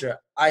Soldier,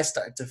 I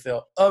started to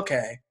feel,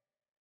 okay,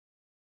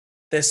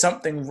 there's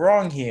something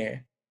wrong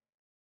here.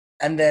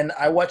 And then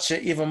I watch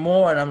it even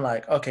more and I'm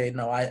like, okay,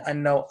 no, I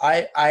know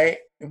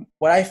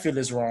what I feel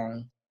is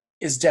wrong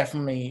is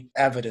definitely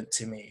evident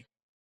to me.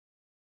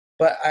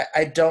 But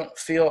I don't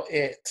feel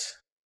it.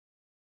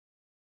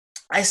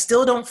 I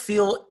still don't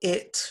feel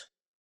it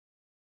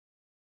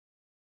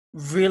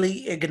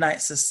really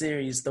ignites the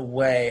series the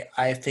way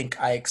I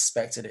think I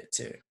expected it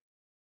to.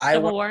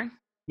 Civil War?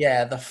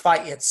 Yeah, the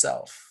fight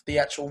itself, the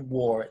actual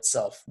war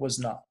itself was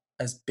not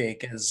as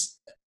big as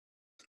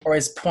or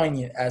as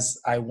poignant as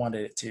I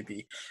wanted it to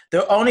be.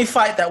 The only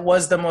fight that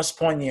was the most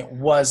poignant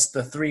was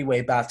the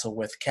 3-way battle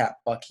with Cap,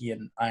 Bucky,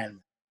 and Iron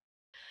Man.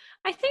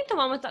 I think the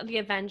one with the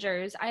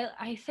Avengers,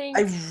 I think...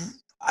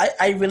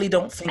 I really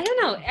don't think... I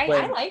don't know.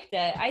 I liked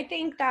it. I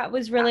think that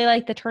was really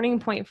like the turning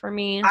point for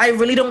me. I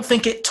really don't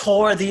think it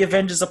tore the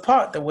Avengers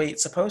apart the way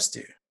it's supposed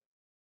to.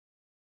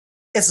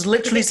 It's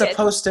literally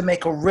supposed to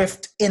make a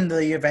rift in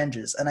the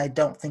Avengers, and I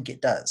don't think it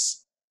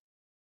does.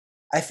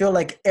 I feel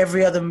like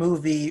every other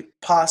movie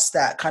past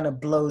that kind of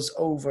blows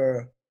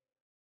over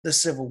the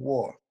Civil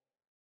War.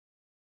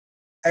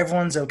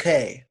 Everyone's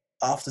okay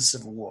after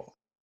Civil War.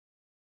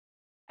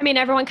 I mean,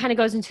 everyone kind of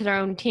goes into their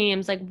own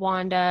teams. Like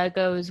Wanda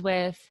goes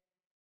with...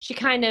 She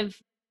stayed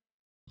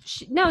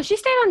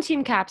on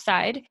Team Cap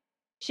side.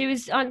 She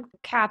was on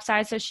Cap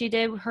side, so she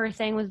did her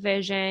thing with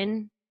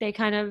Vision. They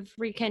kind of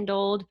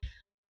rekindled.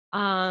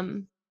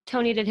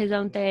 Tony did his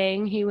own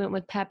thing. He went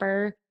with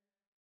Pepper.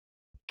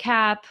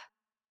 Cap,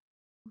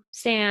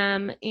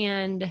 Sam,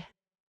 and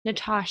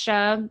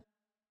Natasha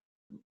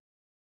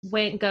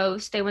went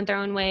Ghost. They went their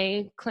own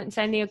way. Clinton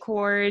signed the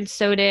Accords.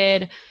 So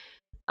did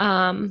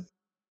so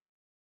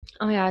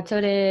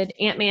did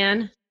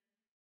Ant-Man.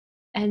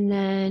 And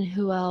then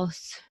who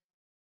else?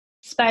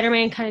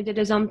 Spider-Man kind of did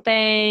his own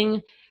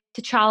thing.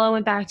 T'Challa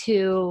went back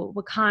to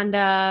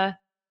Wakanda.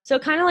 So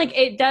kind of like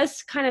it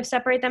does kind of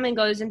separate them and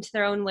goes into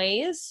their own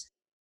ways.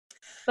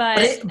 But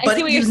I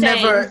see what you're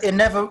saying.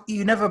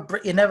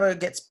 It never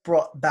gets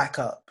brought back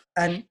up.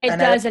 And it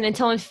doesn't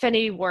until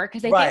Infinity War,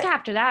 because I think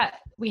after that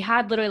we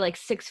had literally like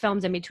 6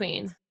 films in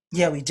between.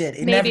 Yeah, we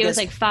did. Maybe it was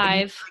like 5.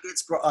 It never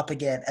gets brought up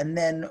again. And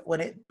then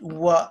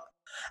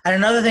and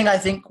another thing I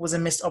think was a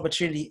missed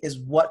opportunity is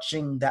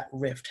watching that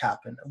rift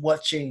happen.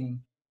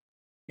 Watching,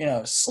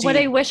 What I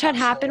Steve wish had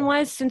also- happened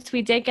was, since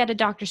we did get a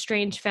Doctor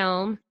Strange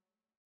film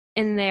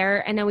in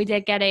there, and then we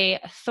did get a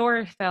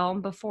Thor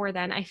film before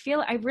then, I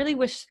really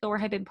wish Thor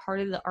had been part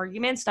of the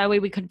arguments. That way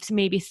we could have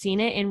maybe seen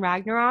it in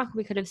Ragnarok.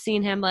 We could have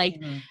seen him like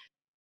Mhm.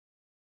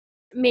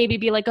 maybe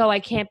be like, oh, I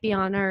can't be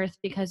on Earth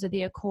because of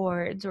the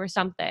Accords or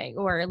something.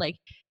 Or like,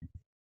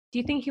 do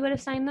you think he would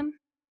have signed them?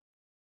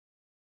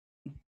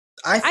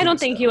 I don't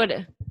think so. he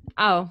would.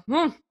 Oh.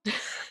 And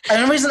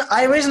the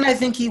reason I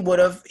think he would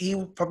have,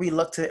 he probably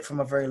looked at it from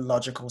a very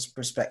logical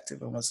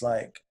perspective and was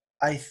like,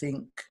 I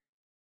think,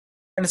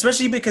 and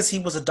especially because he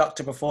was a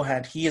doctor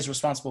beforehand, he is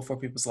responsible for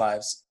people's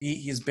lives.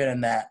 He's been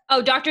in that.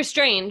 Oh, Doctor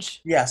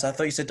Strange. Yes, I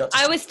thought you said Doctor.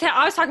 I was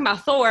talking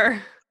about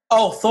Thor.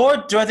 Oh,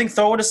 Thor! Do I think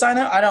Thor would have signed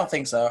it? I don't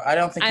think so. I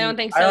don't think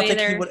so he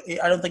either. would.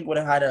 I don't think would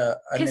have had a.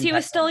 Because he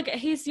was still.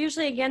 He's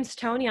usually against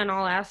Tony on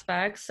all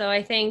aspects, so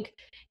I think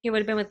he would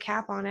have been with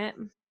Cap on it.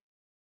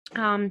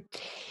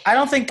 I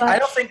don't think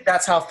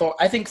that's how Thor.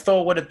 I think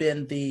Thor would have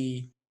been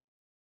the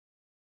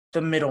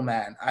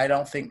middleman. I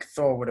don't think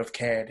Thor would have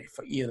cared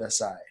for either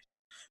side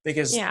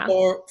because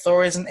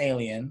Thor is an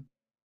alien.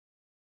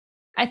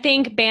 I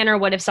think Banner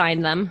would have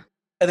signed them.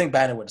 I think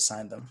Banner would have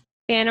signed them.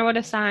 Banner would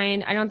have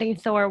signed. I don't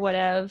think Thor would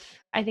have.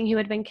 I think he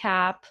would have been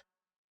Cap.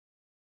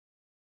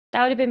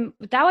 That would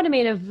have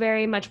made a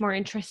very much more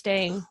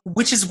interesting.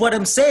 Which is what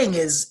I'm saying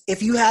is,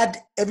 if you had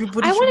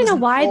everybody, I want to know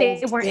why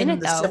they weren't in it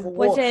though.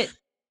 Was it?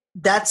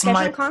 That's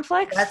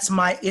conflict. That's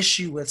my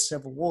issue with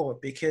Civil War,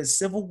 because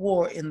Civil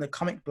War in the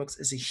comic books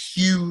is a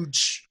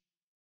huge,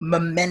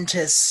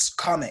 momentous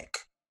comic,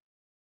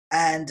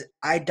 and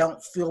I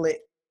don't feel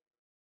it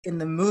in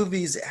the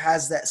movies. It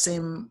has that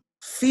same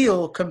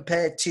feel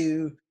compared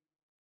to,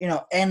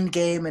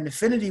 Endgame and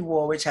Infinity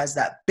War, which has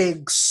that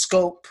big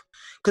scope.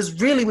 Because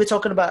really, we're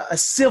talking about a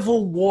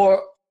civil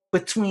war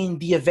between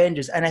the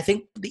Avengers, and I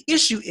think the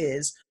issue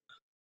is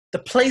the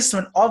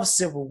placement of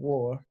Civil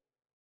War.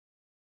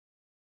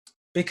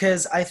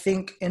 Because I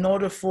think in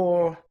order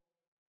for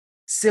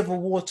Civil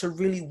War to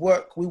really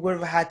work, we would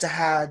have had to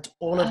had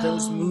all of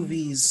those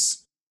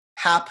movies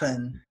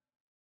happen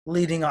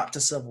leading up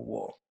to Civil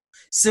War.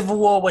 Civil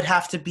War would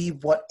have to be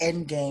what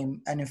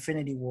Endgame and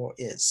Infinity War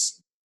is.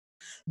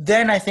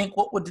 Then I think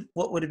what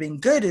would have been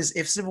good is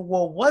if Civil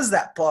War was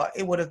that part,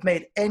 it would have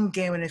made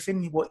Endgame and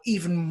Infinity War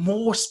even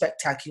more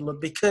spectacular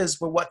because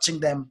we're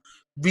watching them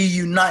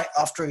reunite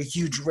after a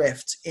huge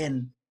rift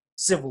in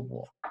Civil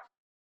War.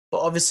 But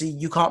obviously,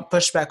 you can't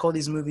push back all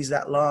these movies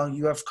that long.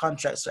 You have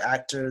contracts for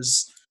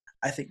actors.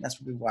 I think that's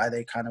probably why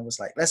they kind of was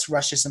like, let's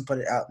rush this and put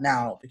it out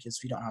now because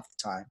we don't have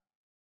the time.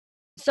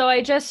 So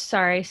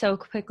so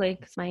quickly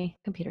because my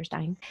computer's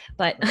dying.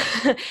 But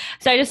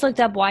so I just looked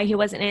up why he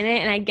wasn't in it,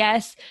 and I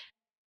guess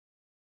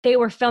they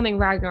were filming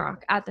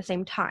Ragnarok at the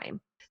same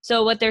time.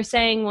 So what they're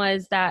saying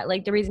was that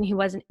like the reason he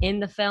wasn't in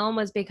the film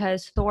was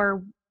because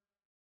Thor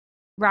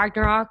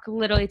Ragnarok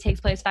literally takes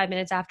place 5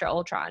 minutes after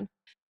Ultron.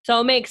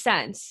 So it makes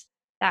sense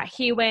that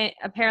he went,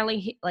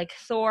 apparently like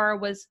Thor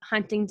was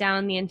hunting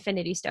down the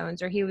Infinity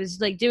Stones, or he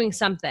was like doing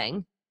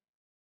something.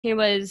 He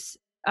was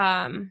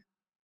hunting.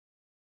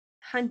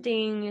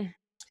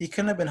 He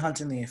couldn't have been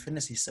hunting the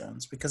Infinity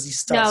Stones because he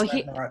starts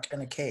Ragnarok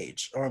in a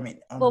cage.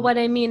 Well, what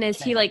I mean is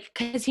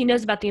because he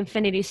knows about the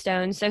Infinity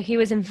Stones, so he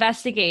was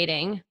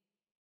investigating.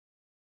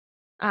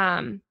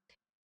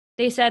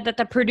 They said that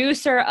the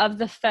producer of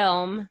the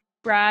film,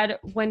 Brad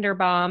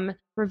Winderbaum,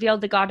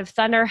 revealed the God of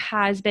Thunder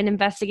has been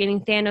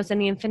investigating Thanos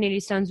and the Infinity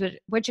Stones,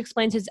 which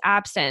explains his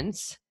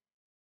absence.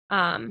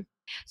 So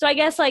I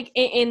guess like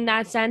in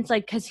that sense,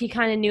 like because he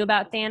kind of knew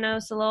about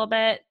Thanos a little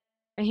bit,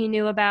 and he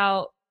knew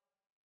about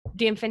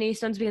the Infinity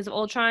Stones because of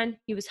Ultron,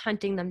 he was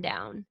hunting them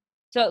down.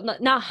 So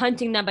not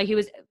hunting them, but he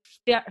was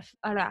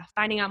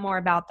finding out more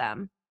about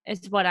them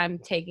is what I'm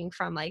taking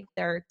from like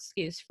their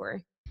excuse for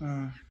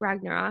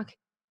Ragnarok.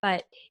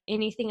 But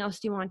anything else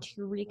do you want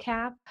to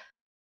recap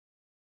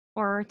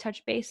or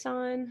touch base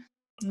on?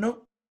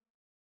 Nope.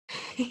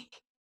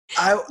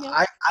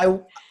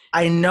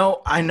 I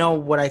know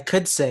what I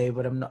could say,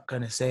 but I'm not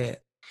gonna say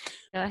it.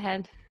 Go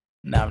ahead.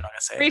 No, I'm not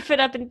gonna say it. Brief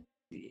it up and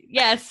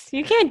yes,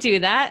 you can't do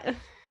that.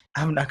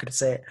 I'm not gonna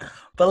say it.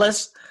 But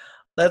let's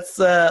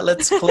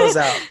close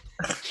out.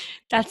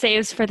 That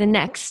saves for the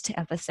next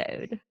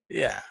episode.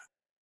 Yeah.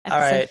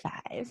 Episode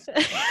 5.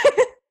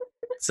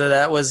 So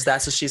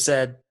that's what she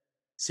said.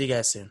 See you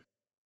guys soon.